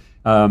show, but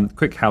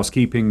quick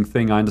housekeeping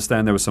thing. I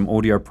understand there were some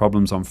audio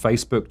problems on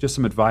Facebook. Just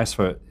some advice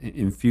for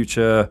in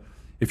future.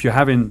 If you're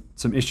having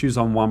some issues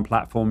on one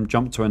platform,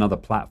 jump to another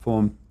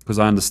platform, because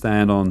I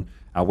understand on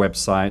our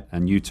website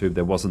and YouTube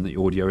there wasn't the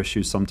audio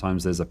issues.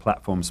 Sometimes there's a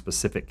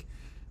platform-specific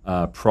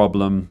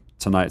problem.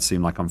 Tonight it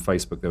seemed like on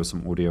Facebook there were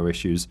some audio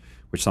issues,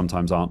 which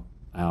sometimes aren't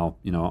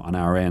on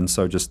our end.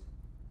 So just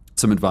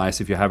some advice: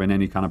 if you're having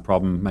any kind of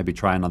problem, maybe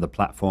try another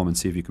platform and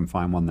see if you can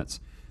find one that's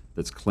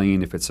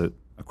clean. If it's a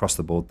across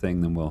the board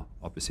thing, then we'll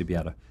obviously be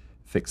able to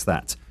fix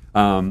that.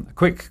 A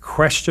quick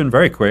question,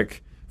 very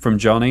quick, from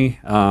Johnny.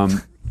 How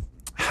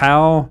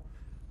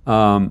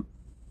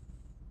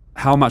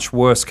much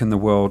worse can the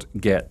world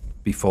get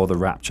before the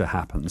rapture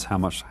happens? How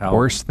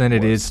worse than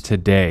it is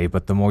today,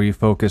 but the more you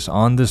focus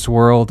on this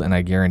world, and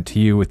I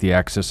guarantee you with the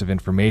access of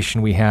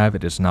information we have,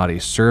 it is not a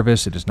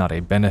service, it is not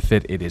a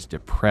benefit, it is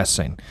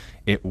depressing.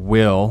 It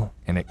will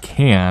and it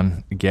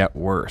can get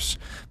worse.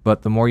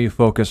 But the more you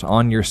focus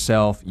on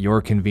yourself,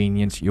 your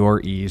convenience, your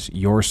ease,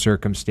 your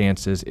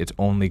circumstances, it's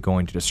only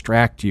going to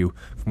distract you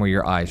from where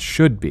your eyes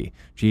should be.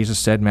 Jesus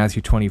said in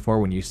Matthew 24,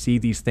 when you see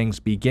these things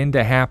begin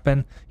to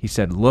happen, he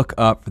said, look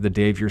up, for the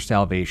day of your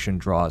salvation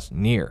draws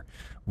near.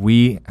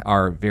 We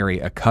are very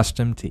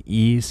accustomed to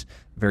ease,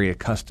 very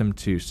accustomed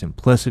to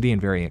simplicity,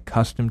 and very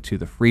accustomed to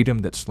the freedom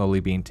that's slowly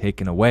being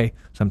taken away,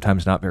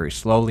 sometimes not very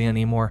slowly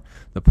anymore.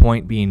 The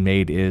point being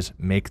made is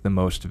make the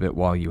most of it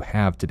while you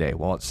have today.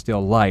 While it's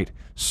still light,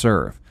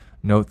 serve.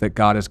 Note that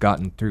God has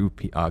gotten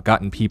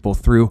people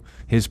through,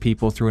 his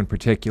people through in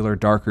particular,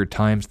 darker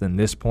times than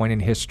this point in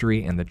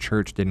history, and the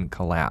church didn't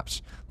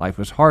collapse. Life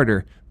was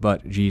harder,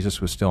 but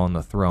Jesus was still on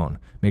the throne.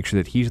 Make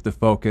sure that he's the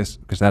focus,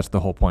 because that's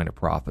the whole point of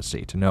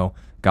prophecy, to know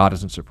God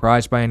isn't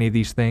surprised by any of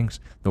these things,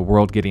 the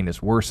world getting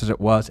as worse as it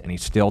was, and he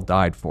still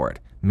died for it.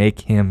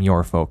 Make him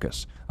your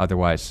focus.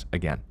 Otherwise,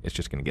 again, it's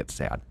just going to get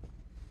sad.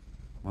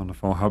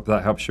 Wonderful. I hope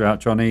that helps you out,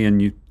 Johnny.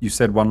 And you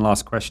said one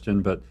last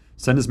question, but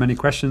send as many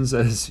questions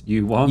as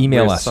you want.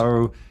 Email us.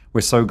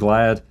 We're so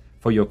glad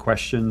for your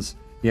questions.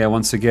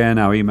 Once again,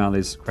 our email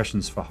is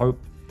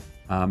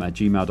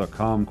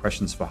questionsforhope@gmail.com.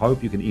 Questions for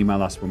Hope. You can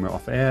email us when we're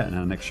off air, and in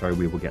our next show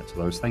we will get to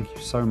those. Thank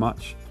you so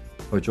much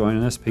for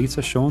joining us.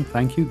 Peter, Sean,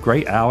 thank you.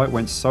 Great hour. It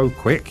went so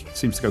quick. It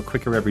seems to go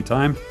quicker every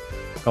time.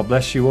 God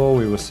bless you all.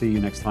 We will see you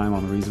next time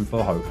on A Reason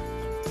for Hope.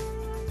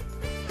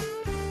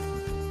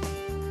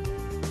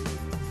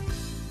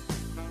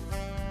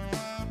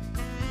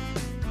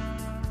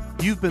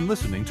 You've been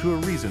listening to A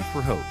Reason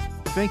for Hope.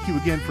 Thank you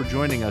again for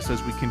joining us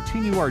as we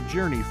continue our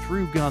journey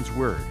through God's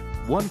Word,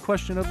 one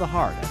question of the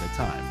heart at a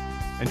time.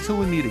 Until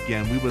we meet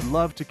again, we would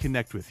love to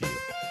connect with you.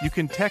 You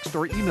can text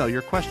or email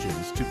your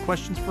questions to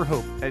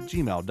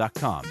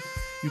questionsforhope@gmail.com.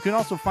 You can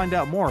also find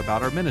out more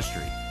about our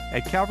ministry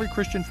at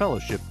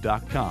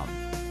calvarychristianfellowship.com.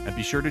 And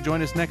be sure to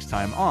join us next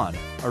time on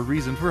A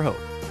Reason for Hope.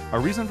 A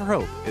Reason for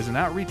Hope is an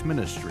outreach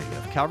ministry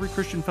of Calvary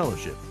Christian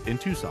Fellowship in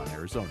Tucson,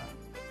 Arizona.